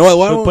 Sorry. All right. You know what?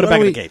 Why Put it don't back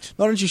in we- the cage.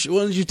 Why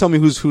don't you tell me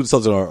who the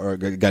Celtics are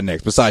got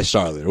next besides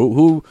Charlotte?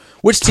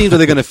 Which teams are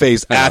they going to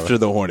face after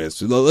the Hornets?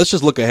 Let's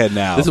just look ahead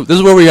now. This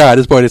is where we are at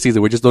this point of the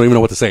season. We just don't even know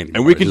what to say anymore.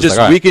 And we can It's just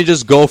like, all right. we can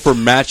just go for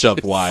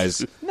matchup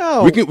wise.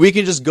 No. we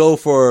can just go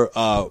for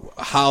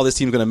how this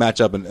team's going to match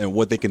up and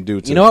what they can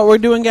do to You know what we're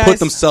doing, guys? put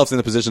themselves in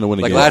a position to win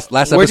a Like game. last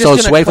We're just episode,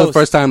 gonna Sway for the coast.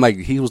 first time, like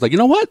he was like, you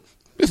know what,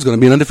 this is going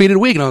to be an undefeated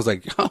week, and I was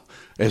like, yo,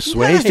 if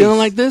Sway's Nice. feeling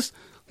like this,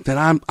 then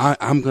I'm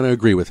going to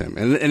agree with him,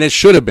 and it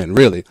should have been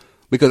really,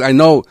 because I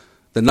know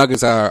the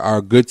Nuggets are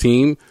a good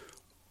team,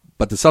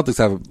 but the Celtics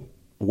have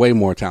way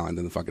more talent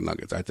than the fucking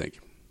Nuggets. I think.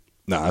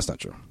 No, that's not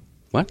true.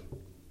 What?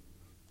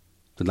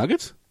 The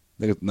Nuggets?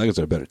 Nuggets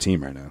are a better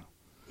team right now.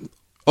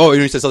 Oh,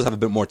 you said Celtics have a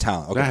bit more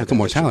talent. Okay, Yeah, have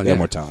more talent. Yeah, Yeah,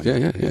 more talent.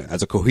 Yeah.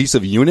 As a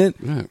cohesive unit,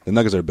 Yeah. the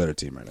Nuggets are a better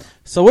team right now.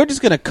 So we're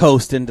just going to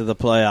coast into the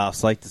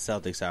playoffs like the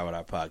Celtics are with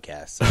our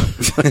podcast.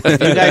 So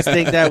if you guys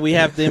think that we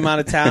have the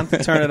amount of talent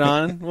to turn it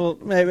on, well,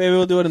 maybe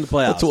we'll do it in the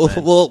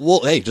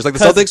playoffs. Hey, just like the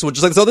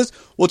Celtics,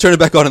 we'll turn it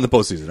back on in the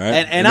postseason, right?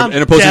 And in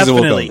the postseason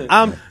will come.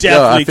 I'm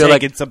definitely feel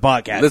taking like- some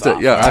podcasts Listen,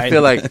 off. yeah, right?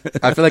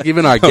 I feel like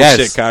even our Oh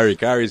guests,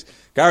 shit,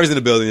 Kyrie's in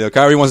the building. Yo.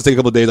 Kyrie wants to take a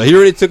couple of days off. He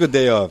already took a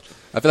day off.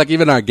 I feel like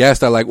even our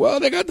guests are like, well,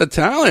 they got the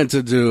talent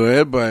to do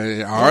it,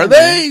 but are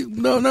they?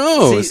 No.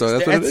 See, So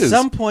that's what at it is. at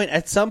some point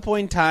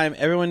in time,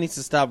 everyone needs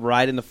to stop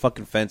riding the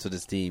fucking fence with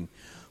this team.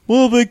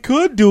 Well, they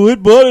could do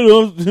it, but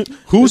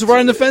Who's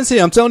riding the fence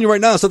here? I'm telling you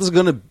right now,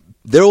 Celtics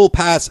they will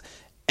pass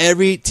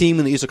every team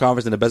in the Eastern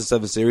Conference in the best of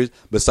 7 series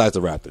besides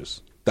the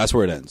Raptors. That's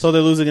where it ends. So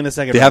they're losing in the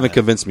second They round. haven't then.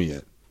 convinced me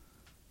yet.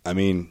 I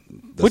mean,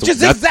 Which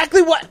is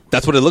exactly what.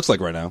 that's what it looks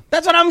like right now.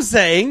 That's what I'm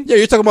saying. Yeah,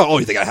 you're talking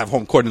about, they got to have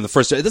home court in the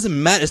first. It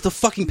doesn't matter. It's the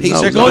fucking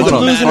Pacers. No, They're going to hold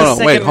on, lose in hold the on,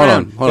 second wait, hold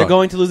round. on, hold They're on.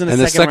 going to lose in the In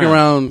the second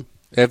round,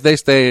 if they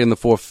stay in the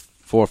 4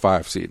 or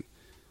 5 seed,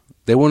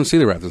 they wouldn't see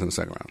the Raptors in the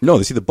second round. No,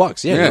 they see the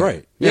Bucks. Yeah, Yeah. you're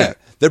right. Yeah. Yeah.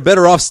 They're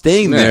better off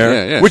staying Yeah,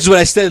 there, yeah. which is what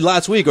I said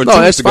last week or No, 2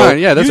 that's weeks ago. fine.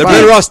 Yeah, that's They're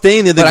fine. better off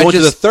staying there than But I going to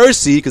the just- third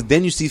seed because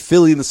then you see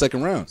Philly in the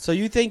second round. So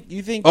you think?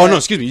 Oh, that- no,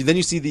 excuse me. Then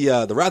you see the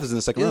Raptors in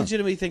the second You round.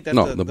 legitimately think that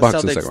No, the Bucks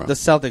in the Celtics, second round. the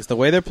Celtics, the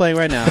way they're playing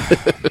right now,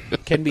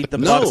 can beat the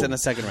No. Bucks in the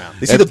second round?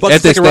 They see the Bucks in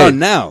If the they second stay- round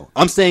now.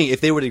 I'm saying if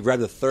they were to grab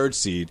the third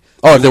seed.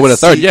 Oh, if they would were the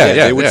third, see- yeah,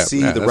 They would yeah,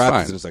 see yeah, the that's Raptors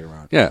fine. in the second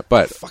round. Yeah,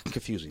 but Fucking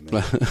confusing,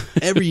 man.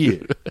 Every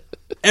year.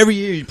 Every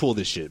year you pull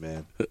this shit,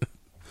 man.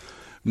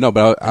 no,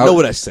 but I know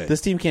what I said.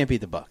 This team can't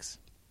beat the Bucks.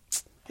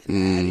 Bro.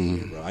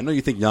 I know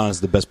you think Giannis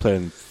is the best player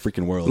in the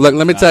freaking world. Look,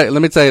 let me tell you.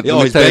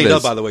 He's banged this.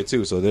 up, by the way,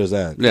 too. So there's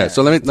that. Yeah,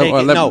 so let me Take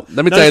it-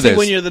 let me tell you see, this.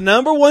 when you're the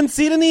number 1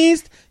 seed in the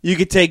East, you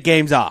could take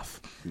games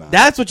off. Nah.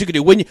 That's what you could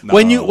do when you No,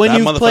 when that you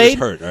motherfucker's played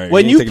hurt, all right?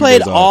 when He ain't you taking played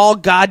games off. all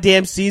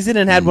goddamn season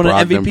and had one of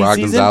Brogdon- MVP Brogdon's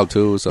season. out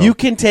too, so- You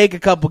can take a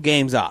couple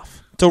games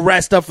off to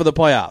rest up for the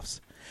playoffs.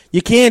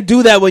 You can't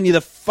do that when you're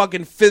the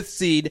fucking 5th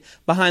seed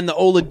behind the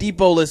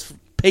Oladipo-less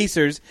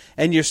Pacers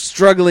and you're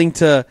struggling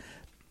to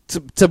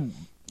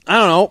I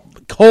don't know,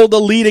 hold the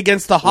lead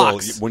against the Well,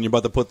 Hawks. when you're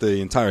about to put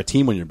the entire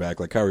team on your back,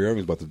 like Kyrie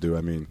Irving's about to do,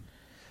 I mean,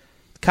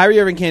 Kyrie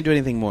Irving can't do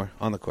anything more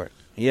on the court.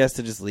 He has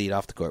to just lead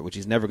off the court, which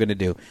he's never going to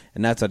do,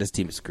 and that's how this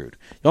team is screwed.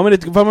 You want me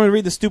to? If I'm going to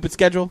read the stupid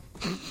schedule,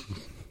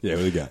 yeah, what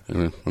do you got?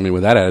 I mean,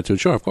 with that attitude,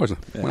 sure, of course.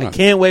 Why I not?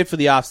 can't wait for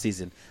the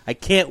offseason. I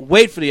can't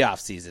wait for the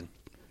offseason.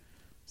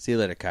 See you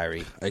later,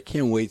 Kyrie. I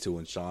can't wait till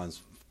when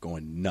Sean's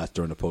going nuts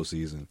during the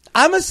postseason.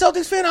 I'm a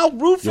Celtics fan. I'll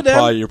root for You're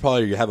them.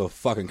 probably have a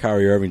fucking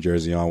Kyrie Irving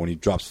jersey on when he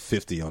drops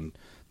 50 on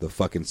the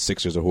fucking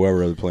Sixers or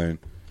whoever they're playing.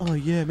 Oh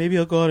yeah, maybe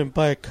I'll go out and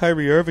buy a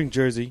Kyrie Irving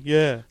jersey.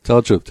 Yeah. Tell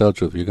the truth. Tell the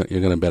truth. You're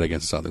going to bet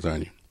against the Celtics,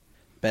 aren't you?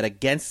 Bet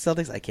against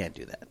Celtics? I can't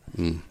do that.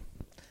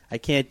 I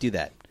can't do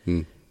that.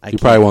 You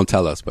can't. probably won't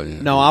tell us, but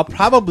yeah. No, I'll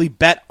probably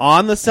bet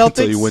on the Celtics.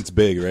 Until he wins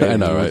big, right? I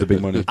know, He wins right? the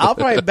big money. I'll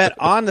probably bet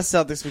on the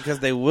Celtics because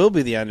they will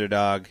be the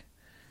underdog,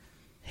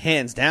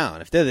 hands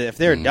down. If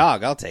they're a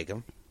dog, I'll take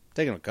them.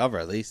 Take them to cover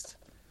at least.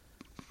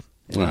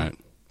 All right.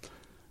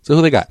 So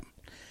who they got?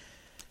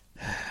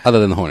 Other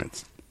than the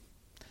Hornets.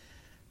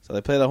 So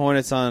they play the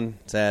Hornets on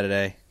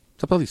Saturday.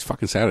 What's up with all these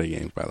fucking Saturday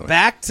games, by the way?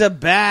 Back to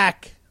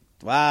back.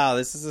 Wow,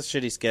 this is a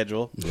shitty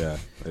schedule. Yeah,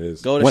 it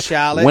is. Go to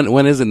Charlotte.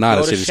 When is it not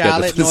go a to shitty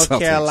Charlotte, schedule North for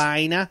the Celtics?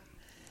 Carolina,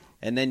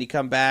 and then you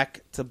come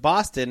back to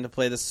Boston to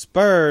play the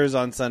Spurs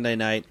on Sunday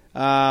night.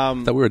 I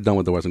thought we were done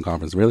with the Western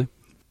Conference. Really?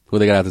 Who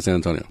they got after San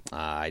Antonio?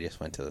 I just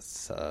went to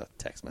this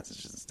text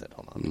messages instead.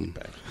 Hold on, let me get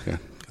back. Yeah,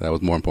 that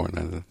was more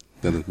important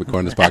than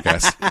recording this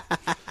podcast.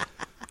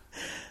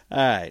 All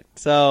right,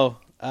 so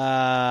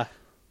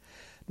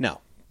no,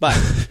 but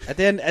at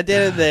the end of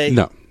the day,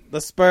 No.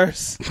 the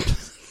Spurs.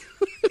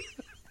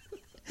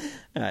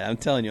 All right, I'm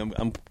telling you,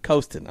 I'm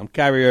coasting. I'm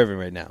Kyrie Irving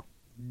right now.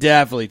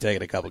 Definitely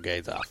taking a couple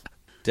games off.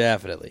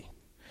 Definitely.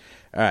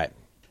 All right.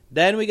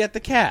 Then we get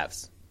the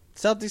Cavs.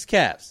 Celtics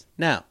Cavs.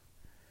 Now,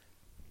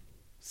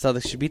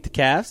 Celtics should beat the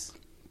Cavs.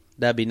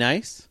 That'd be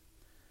nice.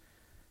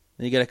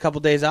 Then you get a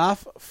couple days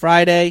off.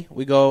 Friday,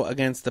 we go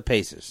against the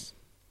Pacers.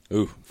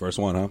 Ooh, first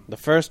one, huh? The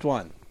first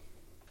one.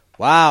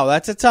 Wow,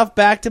 that's a tough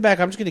back-to-back.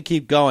 I'm just going to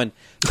keep going.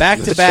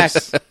 Back-to-back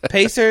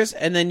Pacers,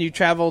 and then you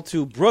travel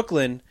to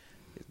Brooklyn.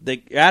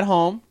 You're at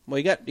home. Well,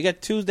 you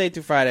got Tuesday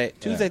through Friday,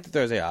 Tuesday through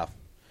Thursday off.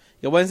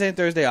 You got Wednesday and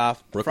Thursday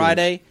off.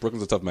 Friday,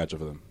 Brooklyn's a tough matchup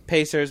for them.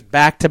 Pacers,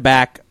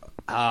 back-to-back,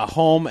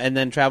 home, and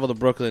then travel to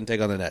Brooklyn and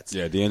take on the Nets.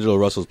 Yeah, D'Angelo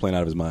Russell's playing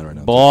out of his mind right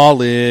now.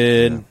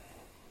 Ballin'. Yeah.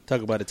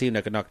 Talk about a team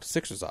that could knock the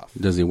Sixers off.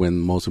 Does he win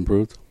Most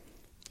Improved?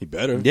 He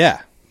better.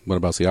 Yeah. What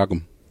about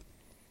Siakam?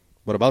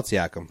 What about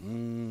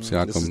Siakam?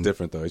 Siakam. This is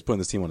different, though. He's putting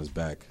this team on his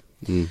back.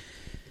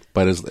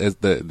 But it's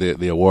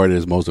the award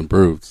is Most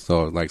Improved.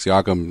 So, like,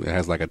 Siakam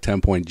has like a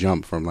 10-point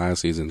jump from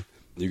last season.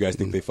 You guys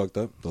think they fucked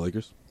up, the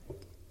Lakers?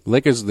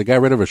 Lakers, they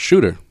got rid of a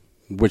shooter,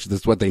 which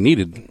is what they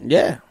needed.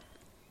 Yeah.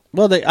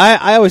 Well,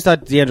 I always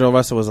thought D'Angelo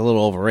Russell was a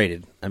little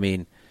overrated. I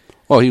mean,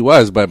 Well, he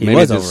was, but He maybe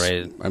was just,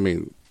 overrated. I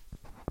mean,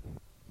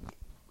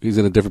 he's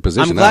in a different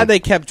position I'm glad now. they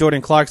kept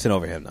Jordan Clarkson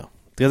over him, though.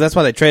 Because that's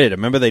why they traded him.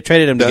 Remember, they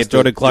traded him to get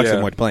Jordan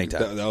Clarkson more playing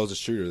time. That was a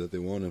shooter that they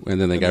wanted.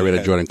 And then they got rid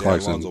of Jordan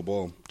Clarkson. Lonzo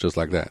Ball. Just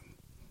like that.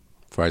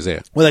 For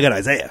Isaiah. Well, they got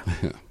Isaiah.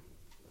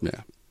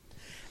 Yeah.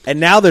 And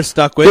now they're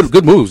stuck with...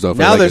 Good moves, though.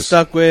 Now they're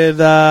stuck with...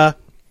 I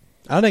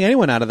don't think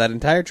anyone out of that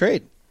entire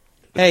trade.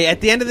 Hey,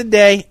 at the end of the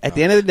day,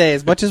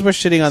 as much as we're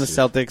shitting on the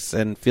Celtics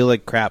and feel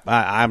like crap,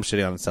 I'm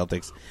shitting on the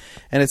Celtics.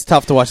 And it's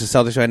tough to watch the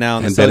Celtics right now,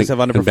 and the Celtics have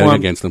underperformed. Betting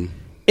against them.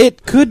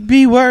 It could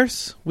be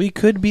worse. We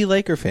could be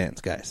Laker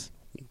fans, guys.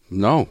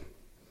 No.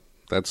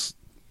 That's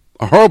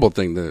a horrible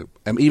thing to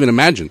even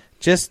imagine.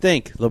 Just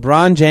think,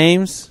 LeBron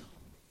James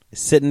is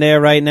sitting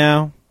there right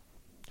now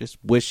just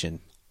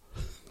wishing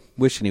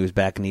he was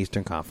back in the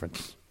Eastern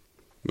Conference.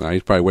 No,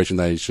 he's probably wishing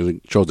that he should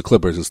have chose the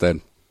Clippers instead.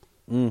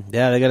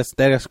 Yeah, they got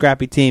a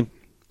scrappy team.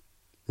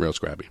 Real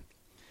scrappy.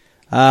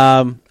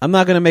 I'm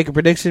not going to make a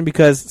prediction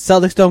because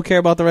Celtics don't care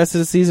about the rest of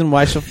the season.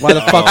 Why the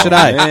fuck should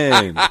I?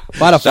 Man.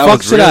 Why the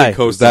fuck should I?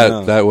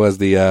 That was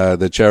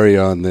the cherry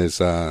on this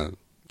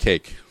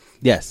cake.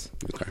 Yes.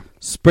 Okay.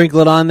 Sprinkle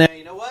it on there.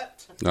 You know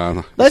what?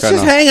 No. Let's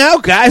just hang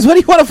out, guys. What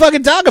do you want to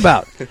fucking talk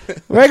about?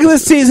 Regular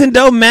season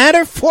don't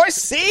matter. Fourth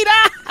seed?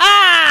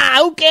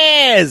 Who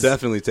cares?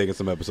 Definitely taking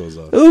some episodes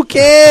off. Who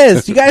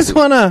cares? You guys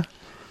want to...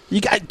 Do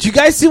you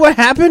guys see what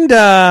happened?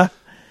 You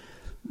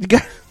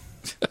guys?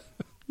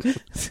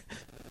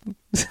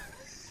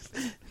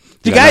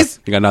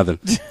 You got nothing.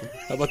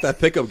 How about that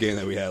pickup game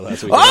that we had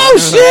last week? Oh,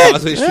 shit!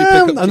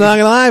 I'm not going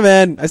to lie,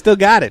 man. I still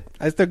got it.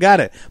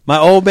 My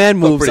old man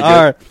moves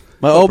are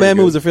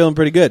feeling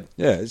pretty good.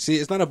 Yeah, see,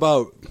 it's not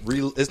about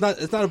it's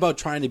not about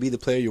trying to be the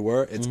player you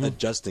were. It's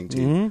adjusting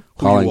to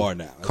who you are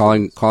now.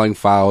 Calling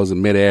fouls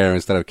in midair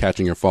instead of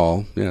catching your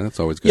fall. Yeah, that's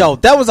always good. Yo,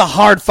 that was a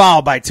hard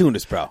foul by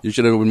Tunis, bro. You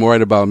should have been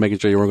worried about making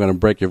sure you weren't going to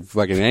break your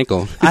fucking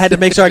ankle. I had to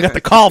make sure I got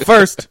the call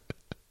first.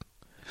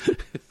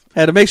 I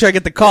had to make sure I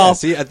get the call. Yeah,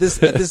 see, at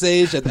this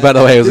age, by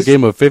the way, it was a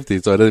game of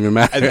 50, so it doesn't even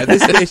matter. At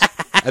this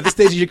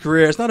stage of your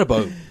career, it's not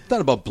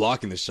about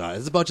blocking the shot.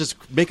 It's about just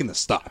making the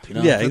stop. You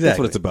know? Yeah, exactly. That's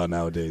what it's about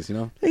nowadays. You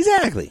know,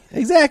 exactly.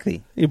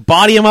 You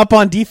body him up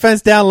on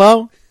defense down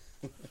low.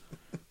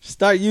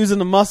 Start using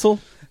the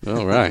muscle.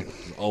 All right,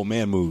 old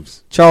man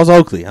moves. Charles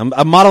Oakley. I'm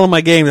modeling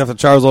my game after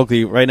Charles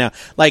Oakley right now.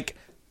 Like,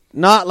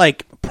 not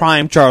like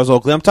prime Charles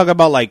Oakley. I'm talking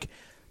about like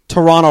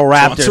Toronto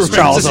Raptors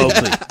Charles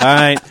Oakley. All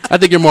right. I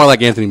think you're more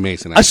like Anthony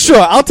Mason. Sure,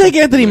 I'll take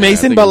Anthony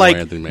Mason, but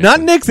like not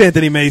Knicks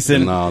Anthony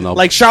Mason. No.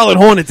 Like Charlotte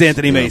Hornets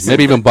Anthony Mason.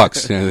 Maybe even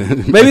Bucks.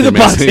 Maybe the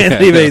Bucks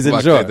Anthony Mason.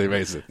 Bucks Sure. Anthony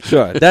Mason.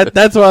 Sure.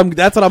 That's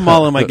what I'm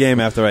modeling my game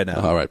after right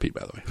now. R.I.P.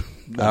 by the way.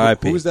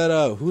 R.I.P. Who's that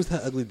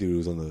ugly dude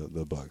who's on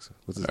the Bucks?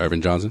 What's his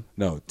Irvin Johnson?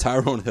 No,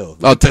 Tyrone Hill.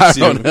 Oh,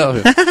 Tyrone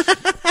Hill.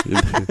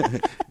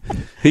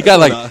 He got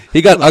uglier.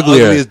 He got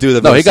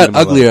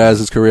uglier as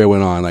his career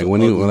went on. Like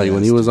when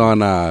he was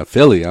on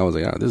Philly, I was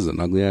like, this is an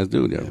ugly ass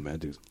dude. Yeah, man,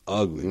 dude's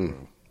ugly.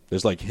 Bro.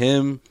 There's like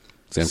him,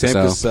 Sam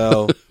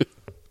Cassell,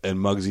 and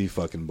Muggsy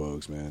fucking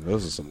Bogues, man.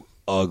 Those are some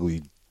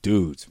ugly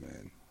dudes,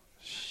 man.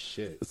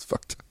 Shit, it's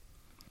fucked up.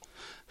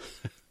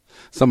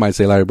 Some might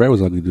say Larry Bird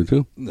was an ugly dude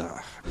too. Nah,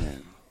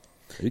 man.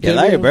 Yeah,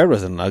 Larry Bird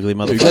was an ugly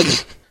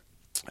motherfucker.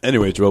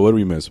 Anyway, Joel, what do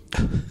we miss?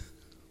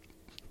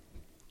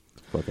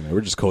 Fucking,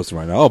 we're just coasting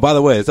right now. Oh, by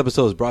the way, this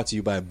episode is brought to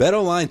you by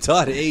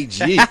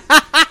BetOnline.ag.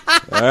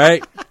 All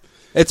right,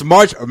 it's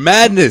March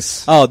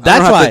Madness. Oh,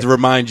 that's why. I have to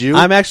remind you.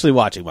 I'm actually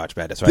watching March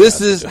Madness right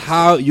this now. This is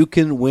how you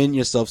can win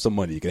yourself some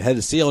money. You can head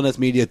to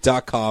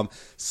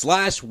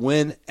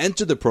clnsmedia.com/win.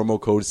 Enter the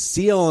promo code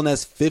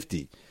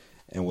CLNS50,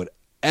 and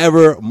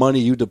whatever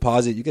money you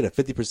deposit, you get a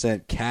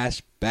 50%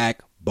 cash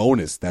back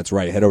bonus. That's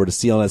right. Head over to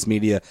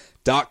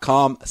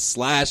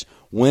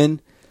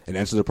clnsmedia.com/win. And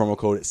enter the promo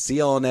code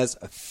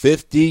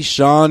CLNS50.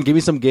 Sean, give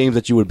me some games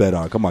that you would bet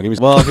on. Come on, give me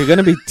some. Well, if you're going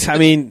to be,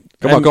 come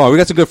on. We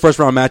got some good first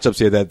round matchups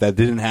here that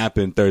didn't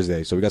happen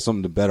Thursday. So we got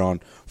something to bet on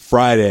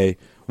Friday.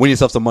 Win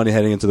yourself some money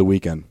heading into the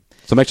weekend.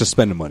 Some extra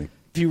spending money.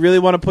 If you really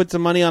want to put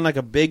some money on like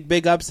a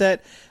big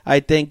upset, I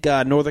think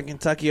Northern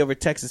Kentucky over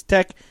Texas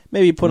Tech.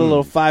 Maybe put a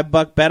little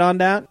 $5 bet on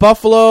that.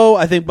 Buffalo,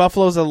 I think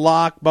Buffalo's a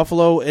lock.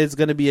 Buffalo is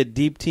going to be a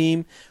deep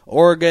team.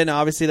 Oregon,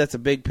 obviously, that's a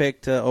big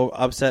pick to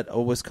upset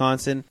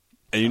Wisconsin.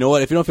 And you know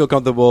what? If you don't feel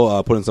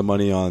comfortable putting some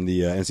money on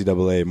the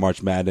NCAA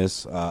March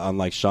Madness,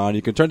 unlike Sean,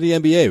 you can turn to the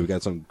NBA. We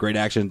got some great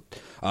action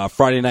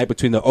Friday night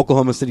between the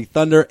Oklahoma City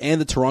Thunder and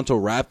the Toronto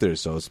Raptors.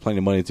 So it's plenty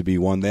of money to be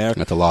won there.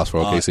 That's a loss for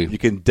OKC. You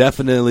can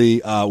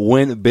definitely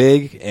win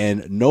big,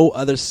 and no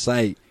other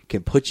site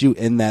can put you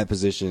in that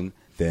position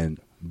than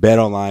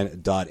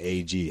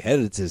betonline.ag.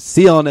 Head to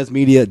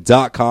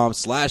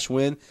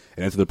clnsmedia.com/win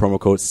and enter the promo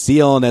code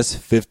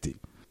CLNS50.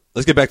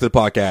 Let's get back to the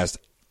podcast.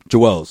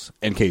 Joel's,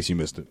 in case you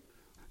missed it.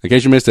 In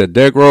case you missed it,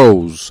 Derrick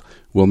Rose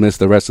will miss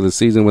the rest of the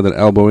season with an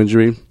elbow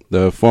injury.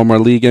 The former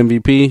league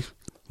MVP,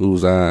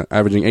 who's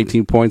averaging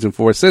 18 points and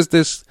 4 assists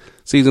this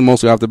season,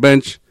 mostly off the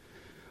bench,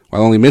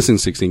 while only missing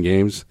 16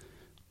 games.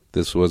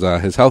 This was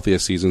his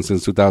healthiest season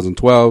since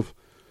 2012.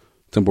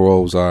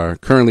 Timberwolves are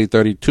currently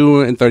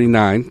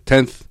 32-39,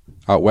 10th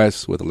out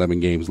west with 11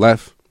 games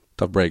left.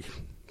 Tough break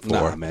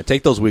Nah, man,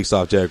 take those weeks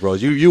off, Derrick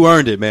Rose. You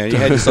earned it, man. You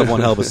had yourself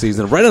one hell of a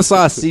season.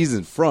 Renaissance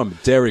season from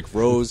Derrick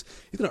Rose.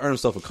 He's gonna earn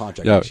himself a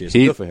contract next year. So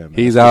good for him. Man.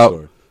 He's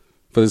out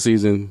for the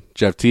season.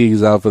 Jeff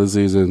Teague's out for the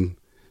season.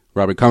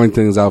 Robert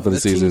Covington's out for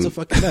the season. Team's a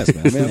fucking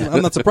mess, man.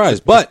 I'm not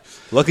surprised. But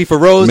lucky for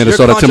Rose,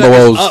 Minnesota your contract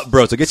Timberwolves is up,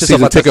 bro. So get yourself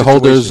season out that ticket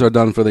holders situation. are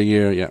done for the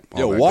year. Yeah.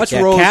 Yo, watch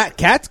Yeah, Rose.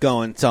 Cat's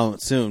going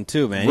soon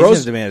too, man. Rose- He's going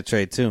to demand a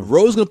trade too.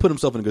 Rose gonna put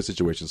himself in a good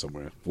situation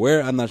somewhere.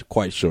 Where I'm not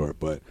quite sure,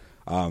 but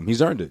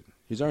he's earned it.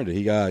 He's earned it.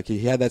 He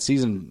had that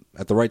season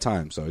at the right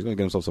time, so he's gonna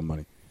get himself some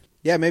money.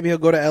 Yeah, maybe he'll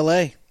go to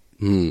L.A.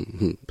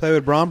 Mm-hmm. Play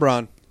with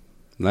Bron.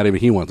 Not even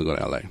he wants to go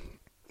to L.A.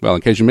 Well,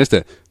 in case you missed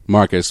it,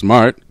 Marcus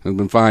Smart has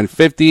been fined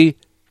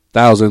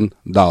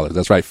 $50,000.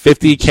 That's right,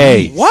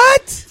 $50K.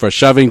 What? For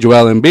shoving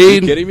Joel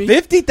Embiid. Kidding me?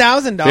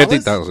 $50,000?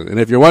 $50,000. And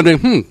if you're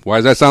wondering, why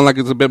does that sound like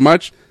it's a bit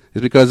much?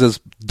 It's because it's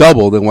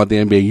double than what the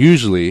NBA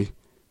usually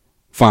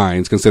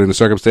fines, considering the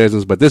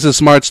circumstances. But this is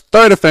Smart's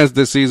third offense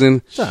this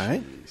season It's all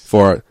right.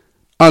 for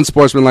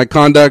unsportsmanlike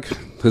conduct.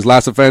 His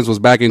last offense was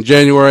back in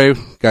January.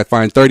 Got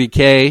fined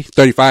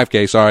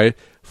 $35K,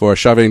 for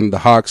shoving the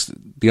Hawks'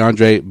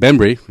 DeAndre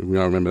Bembry. You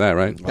all remember that,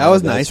 right? That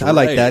was That's nice. I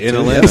like right. that In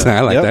too. Atlanta.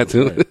 I like that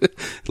too.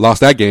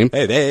 Lost that game.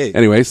 Hey.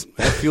 Anyways,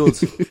 That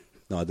feels.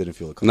 No, I didn't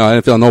feel it. no, I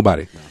didn't feel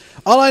nobody.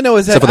 All I know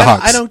is that Except for the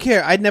Hawks. I don't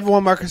care. I'd never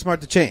want Marcus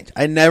Smart to change.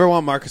 I never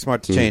want Marcus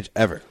Smart to change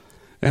ever.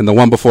 And the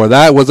one before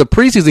that was a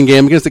preseason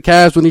game against the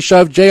Cavs when he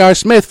shoved J.R.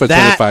 Smith for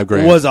That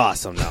 $25,000. was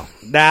awesome, though.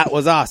 That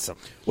was awesome.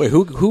 Wait,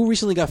 who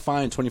recently got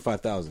fined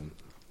 $25,000?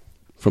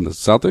 From the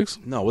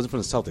Celtics? No, it wasn't from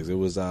the Celtics. It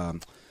was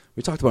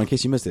we talked about it in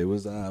case you missed it. It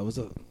was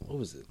what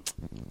was it?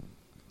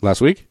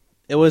 Last week?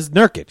 It was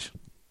Nurkic.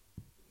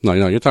 No,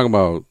 you're talking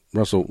about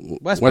Russell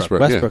Westbrook.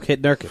 Westbrook yeah.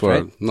 hit Nurkic, For,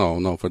 right?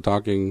 No, for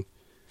talking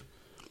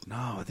No,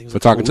 I think it was for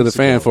talking to the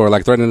fan, for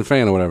like threatening the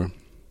fan or whatever.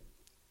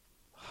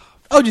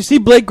 Oh, did you see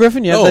Blake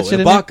Griffin? Yeah, no, that shit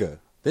in there? Ibaka.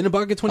 Didn't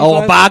Ibaka get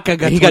 25? Oh, Ibaka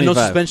got He got no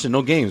 25. suspension,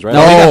 no games, right?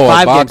 No, he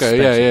got 5 Ibaka. games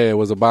suspension. Yeah, it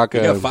was Ibaka. He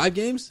got 5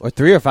 games? Or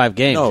 3 or 5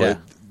 games, No, yeah.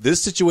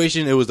 this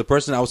situation, it was the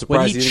person I was When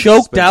surprised he didn't get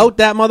choked suspended. out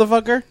that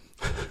motherfucker?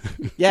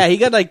 Yeah, he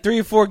got like 3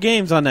 or 4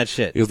 games on that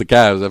shit. It was the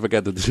Cavs. I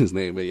forgot his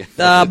name, but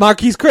yeah.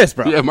 Marquise Chris,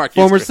 bro. Yeah, Marquise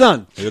Former Chris.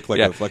 son. He looked like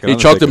Yeah. like an He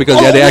choked him Undertaker. because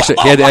he had the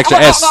extra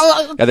S.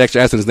 He had the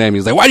extra S in his name. He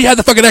was like, "Why do you have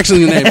the fucking X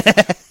in your name?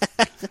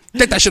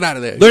 Take that shit out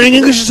of there." Learning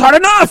English is hard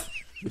enough.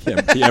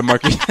 Yeah,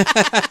 Marquis.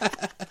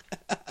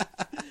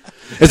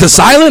 Is it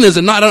silent? Is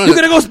it not? You're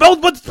going to go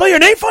spell your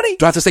name funny?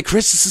 Do I have to say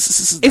Chris?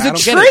 Is I it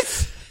don't get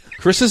Chris?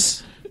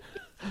 Chris's?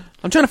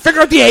 I'm trying to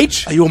figure out the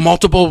H. Are you a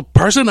multiple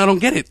person? I don't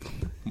get it.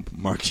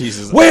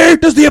 Marquise's Where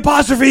does the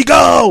apostrophe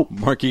go?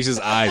 Marquise's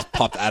eyes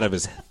popped out of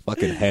his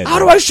fucking head. How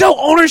do I show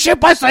ownership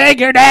by saying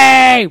your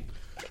name?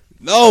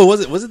 No,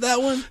 was it that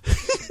one?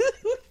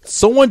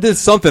 Someone did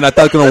something I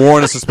thought was going to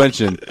warrant a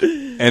suspension,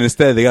 and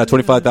instead they got a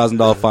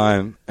 $25,000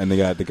 fine and they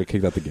got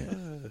kicked out the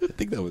game. I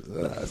think that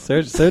was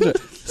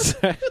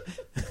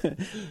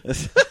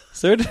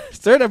Serge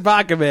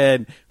Ibaka,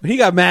 man, when he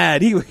got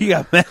mad, he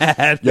got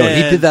mad. Yo,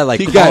 man. he did that like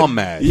He calm got-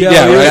 mad. Yeah,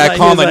 Yeah, he was right. like-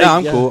 Calm he was like, nah,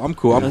 like, I'm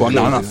cool.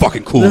 No, I'm not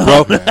fucking cool,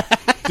 bro.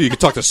 Dude, you can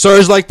talk to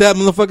Serge like that,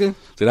 motherfucker.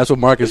 See, that's what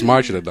Marcus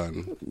Smart should have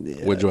done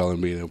with Joel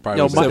Embiid. It probably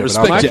Yo, was a different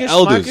respect outcome. your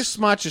elders. Marcus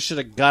Smart just should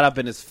have got up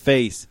in his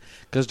face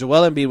because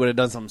Joel Embiid would have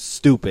done something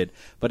stupid.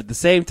 But at the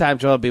same time,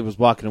 Joel Embiid was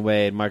walking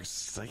away, and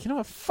Marcus was like, you know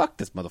what? Fuck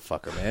this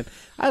motherfucker, man.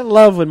 I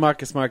love when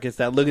Marcus Smart gets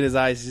that look in his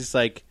eyes. He's just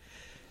like,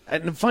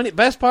 and the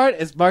best part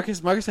is Marcus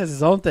has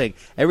his own thing.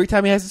 Every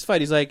time he has his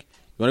fight, he's like,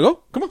 you want to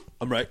go? Come on.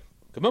 I'm right.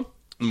 Come on.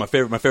 My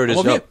favorite I'm is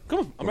over yo. here. Come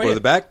on. I'm Go right to here.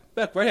 the back.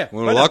 Back right here.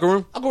 Wanna Right the now. locker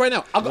room? I'll go right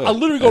now. I'll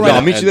literally go No, right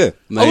I'll now. meet you there.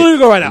 I'll literally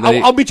go right now.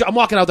 They- I'll meet you. I'm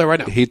walking out there right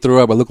now. He threw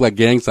up. It looked like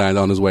gang signs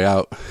on his way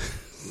out.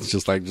 It's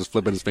just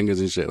flipping his fingers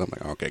and shit. I'm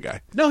like, okay,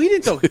 guy. No, he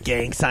didn't throw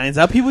gang signs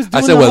up. He was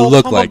doing I said the what it whole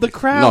looked pump like. up the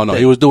crowd No, thing.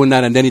 he was doing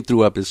that and then he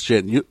threw up his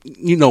shit. You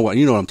know what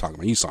I'm talking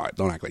about. You saw it.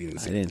 Don't act like you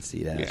didn't I see it. didn't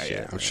see that Yeah, shit.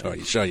 yeah. I'm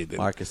sure you did.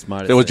 Marcus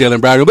Smart. There was is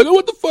Jalen Brown. He was like,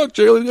 what the fuck,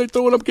 Jalen? You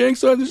throwing up gang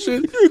signs and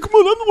shit? Yeah, come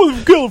on, I'm the one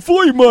from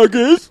California,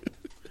 Marcus.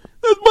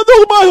 Those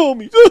are my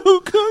homies.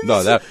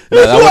 No, that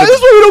that's why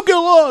would've- we don't get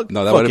along.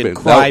 No, that would have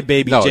Fucking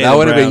been crybaby. No, Jaylen that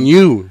would have Brown. been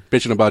you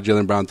bitching about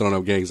Jalen Brown throwing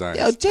up gang signs.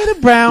 Yo,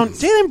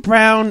 Jaylen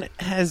Brown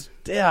has.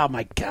 Oh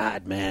my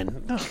God,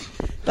 man! No.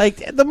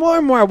 Like the more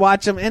and more I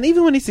watch him, and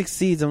even when he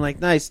succeeds, I'm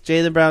like, nice.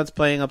 Jaylen Brown's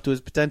playing up to his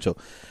potential.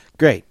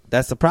 Great.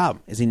 That's the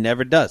problem. Is he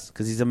never does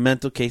because he's a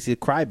mental case. He's a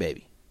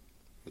crybaby.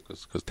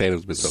 Because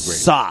Tatum's been so great.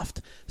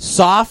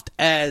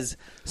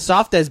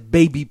 Soft as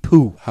baby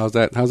poo. How's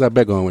that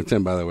bet going with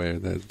Tim? By the way,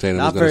 that Tatum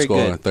Not was going to very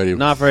score good. 30,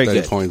 Not very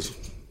 30 good. points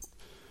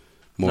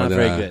more Not than,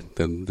 very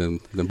good.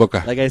 than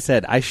Booker. Like I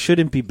said, I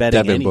shouldn't be betting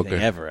Devin anything Booker.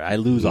 ever. I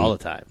lose all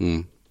the time.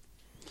 Mm.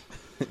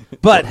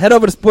 But head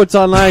over to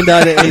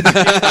sportsonline.ag.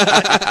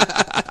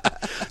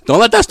 Don't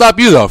let that stop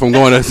you though from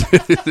going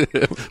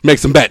to make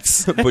some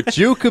bets. But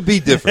you could be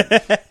different.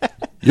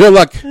 Your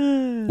luck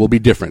will be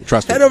different.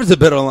 Trust me. Head over to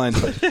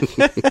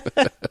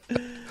BetOnline.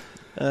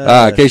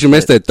 In case you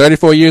missed it,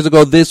 34 years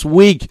ago this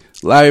week,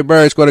 Larry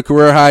Bird scored a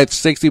career high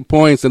 60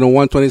 points in a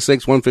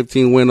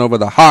 126-115 win over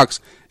the Hawks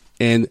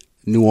in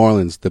New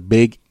Orleans, the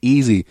Big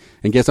Easy.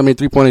 And guess how many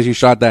 3-pointers he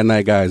shot that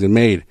night, guys, and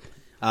made?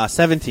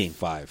 17.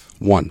 5.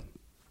 1.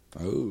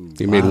 Oh,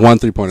 He made 1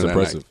 3-pointer That's that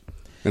impressive. night.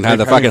 And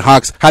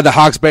had the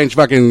Hawks bench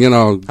fucking,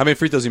 How many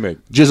free throws he made?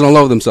 jizzing all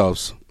over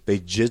themselves. They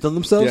jizzed on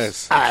themselves?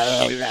 Yes.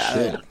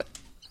 Shit.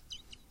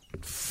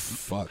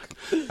 Fuck.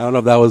 I don't know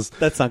if that was.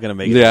 That's not going to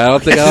make it. Yeah, I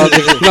don't think. No,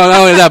 not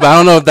only that, but I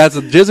don't know if that's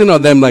a jizzing or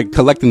them like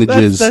collecting the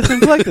jizz. That's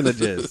inflecting the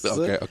jizz.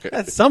 Okay.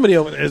 That's somebody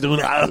over there is doing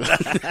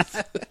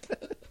that.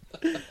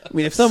 I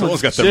mean, if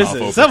someone's got their mouth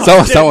jizzing, open.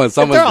 someone's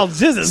Someone. if they're all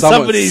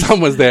jizzing,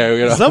 someone's there.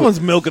 You know. someone's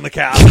milking the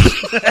cow.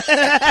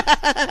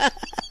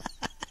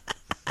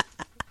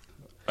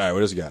 All right,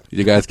 what else you got?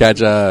 You guys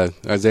catch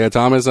Isaiah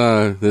Thomas?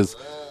 This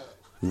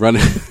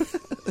running,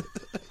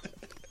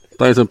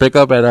 playing some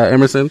pickup at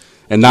Emerson,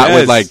 and not Yes.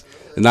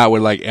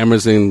 with like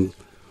Emerson,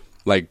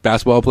 like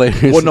basketball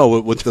players. Well, no.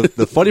 What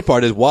the funny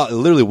part is,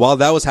 while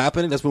that was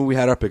happening, that's when we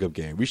had our pickup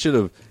game. We should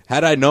have,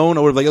 had I known,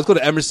 I would have let's go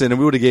to Emerson, and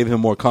we would have gave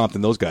him more comp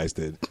than those guys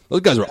did.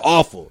 Those guys were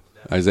awful.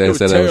 Isaiah It was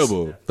said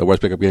terrible. that was the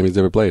worst pickup game he's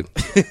ever played.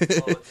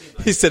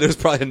 He said it was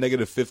probably a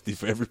negative 50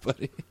 for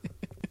everybody.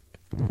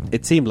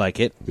 It seemed like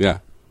it. Yeah,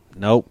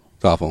 Nope.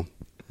 it's awful.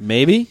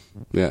 Maybe.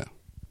 Yeah,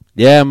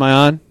 Yeah. Am I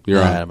on? You're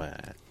Nah, on. am I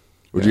on?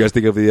 What do you guys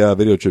think of the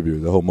video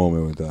tribute? The whole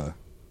moment with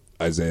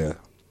Isaiah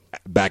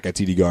back at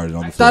TD Garden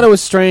on the I thought it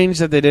was strange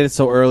that they did it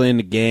so early in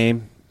the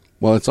game.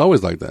 well, it's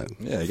always like that.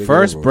 Yeah, you gotta get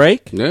First over it.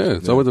 break. Yeah,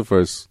 it's always the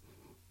first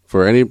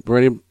for any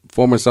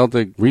former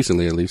Celtic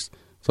recently, at least.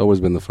 It's always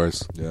been the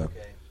first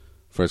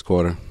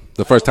quarter,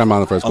 the first time on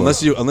the first quarter.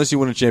 Unless you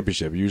win a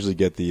championship, you usually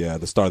get the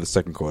start of the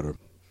second quarter.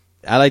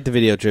 I like the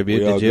video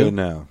tribute. We all Did you? good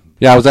now.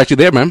 Yeah, I was actually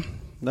there, man.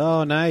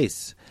 No,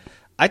 nice.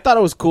 I thought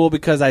it was cool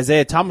because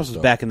Isaiah Thomas was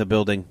back in the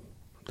building.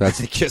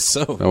 That's I guess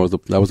so. that was a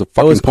It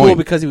fucking was cool point.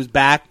 because he was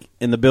back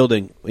in the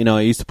building. You know,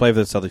 he used to play for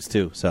the Celtics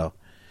too. So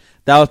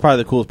that was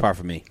probably the coolest part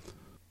for me.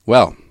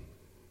 Well,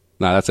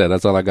 that's it.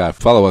 That's all I got.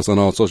 Follow us on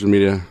all social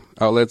media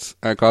outlets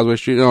at Causeway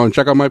Street. And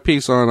check out my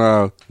piece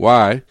on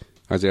why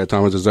Isaiah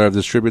Thomas deserved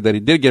this tribute that he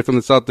did get from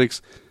the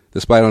Celtics,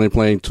 despite only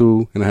playing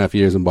 2.5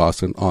 years in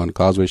Boston on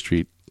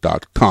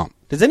CausewayStreet.com.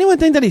 Does anyone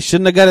think that he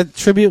shouldn't have got a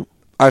tribute?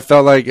 I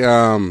felt like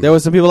There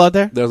was some people out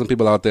there. there were some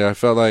people out there. I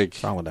felt like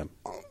What's wrong with them?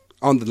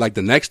 on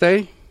the next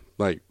day,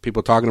 like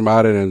people talking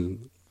about it,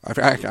 and I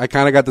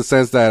kind of got the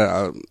sense that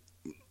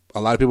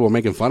a lot of people were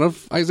making fun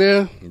of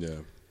Isaiah. Yeah.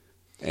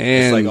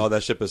 And It's like,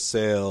 that ship has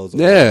sailed.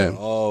 Yeah.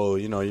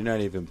 You're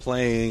not even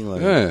playing.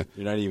 Like, Yeah.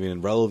 You're not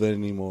even relevant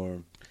anymore.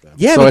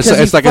 Yeah, So because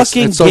it's he like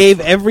fucking it's so- gave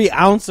every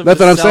ounce of that's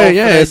what I'm himself saying.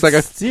 Yeah, for it's like that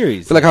I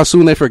series. feel like how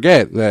soon they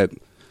forget that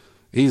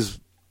he's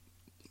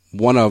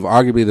one of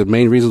arguably the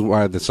main reasons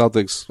why the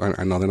Celtics.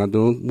 I know they're not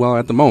doing well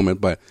at the moment,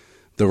 but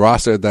the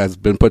roster that's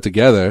been put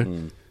together,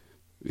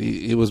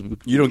 it was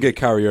You don't get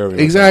Kyrie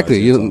Irving. exactly.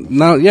 Isaiah You Thomas.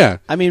 no, yeah.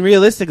 I mean,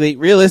 realistically,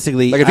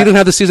 Like if he didn't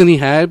have the season he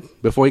had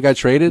before he got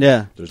traded,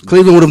 Yeah.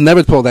 Cleveland would have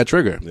never pulled that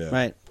trigger. Yeah.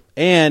 right,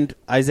 and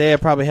Isaiah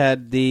probably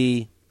had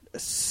the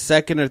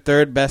second or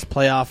third best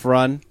playoff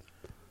run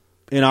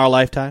in our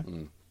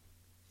lifetime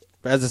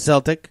as a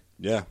Celtic.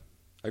 Yeah.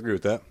 I agree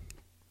with that.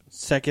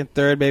 Second,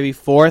 third, maybe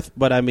fourth,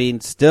 but I mean,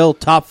 still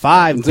top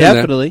 5, It's in there.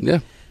 definitely. Yeah.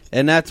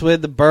 And that's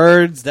with the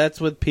Birds. That's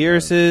with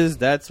Pierce's.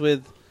 That's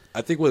with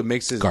I think what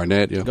makes his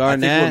Garnett, yeah. I think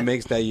Garnett. what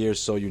makes that year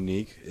so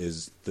unique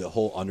is the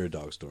whole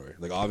underdog story.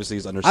 Like obviously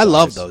he's I undersized.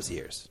 love those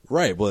years.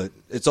 Right, but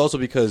it's also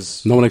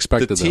because No one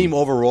expected the team them.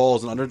 overall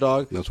is an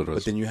underdog. That's what it But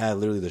was. then you had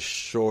literally the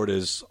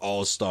shortest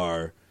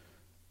all-star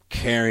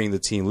carrying the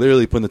team,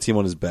 literally putting the team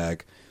on his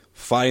back,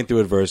 fighting through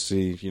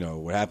adversity. You know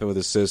what happened with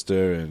his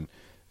sister, and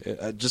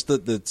just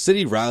the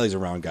city rallies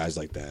around guys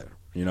like that.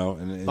 You know,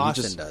 and he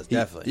Boston does,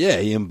 definitely. Yeah,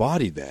 he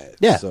embodied that.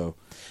 Yeah. So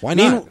why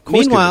not? Of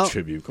course, give him a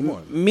tribute. Come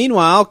on.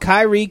 Meanwhile,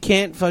 Kyrie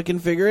can't fucking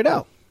figure it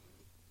out.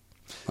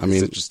 I mean,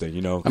 It's interesting.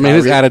 You know, I mean,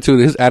 his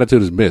Kyrie-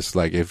 attitude is missed.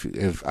 Like if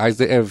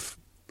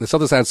the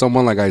Celtics had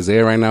someone like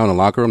Isaiah right now in the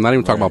locker room, not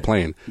even talking about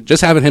playing,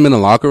 just having him in the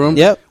locker room,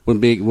 Yep. would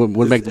make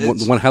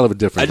one hell of a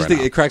difference. I just right think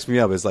now. it cracks me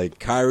up. It's like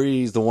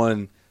Kyrie's the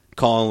one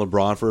calling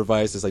LeBron for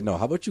advice. It's like, no,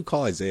 how about you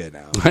call Isaiah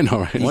now? I know,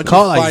 right? Why don't you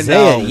Call find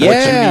Isaiah, out what you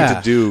yeah. need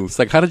to do? It's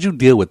like, how did you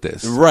deal with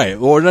this? Right,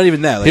 or not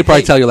even that. Like, He'll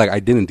probably hey, tell you like, I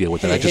didn't deal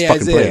with it. I just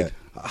fucking Isaiah,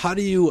 played. How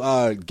do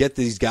you get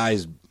these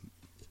guys?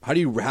 How do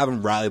you have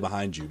them rally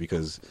behind you?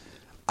 Because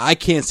I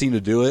can't seem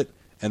to do it,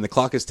 and the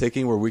clock is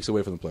ticking. We're weeks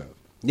away from the playoffs.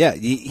 Yeah,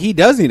 he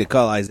does need to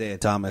call Isaiah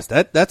Thomas.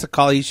 That's a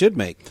call he should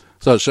make.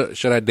 So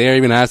should I dare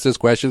even ask this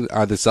question?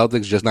 Are the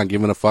Celtics just not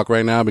giving a fuck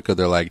right now because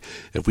they're like,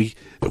 if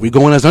we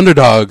go in as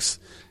underdogs,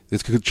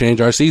 this could change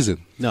our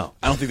season? No.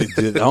 I don't think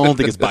they did. I don't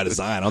think it's by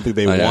design. I don't think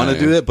they Oh, yeah, want to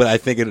yeah. do it, but I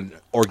think it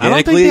organically. I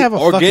don't think they have a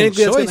fucking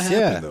organically, that's choice, gonna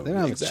yeah. happen, though. They don't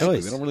have a Exactly.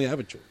 choice. They don't really have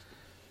a choice.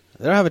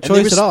 They don't have a And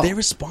choice at all. They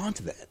respond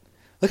to that.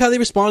 Look how they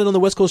responded on the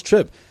West Coast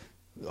trip.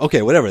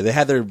 Okay, whatever. They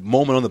had their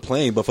moment on the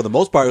plane, but for the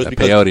most part, it was That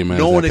because peyote, man.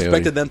 no That one peyote.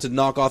 expected them to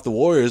knock off the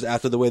Warriors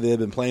after the way they had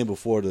been playing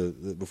before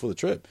the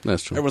trip.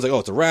 That's true. Everyone's like, "Oh,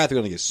 it's a wrap. They're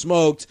going to get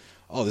smoked.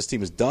 Oh, this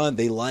team is done."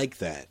 They like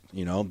that.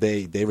 You know,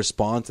 they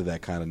respond to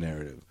that kind of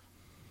narrative.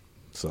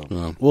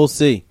 So We'll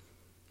see.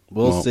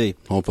 We'll see.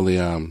 Hopefully,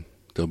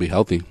 they'll be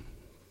healthy.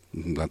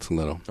 That's a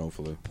little.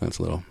 Hopefully. That's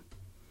a little.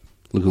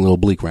 Looking a little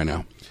bleak right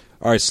now.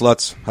 All right,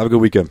 sluts. Have a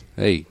good weekend.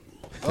 Hey.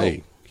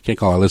 You can't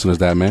call our listeners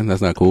that, man.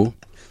 That's not cool.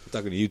 I'm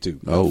talking to YouTube.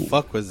 Oh, What the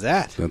fuck was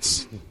that?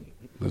 that's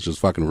just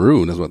fucking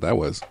rude. That's what that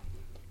was.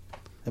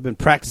 I've been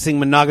practicing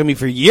monogamy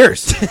for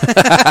years.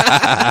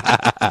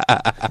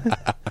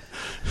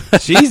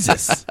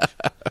 Jesus.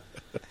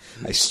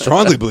 I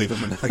strongly believe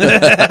him.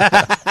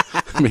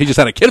 I mean, he just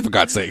had a kid, for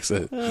God's sakes.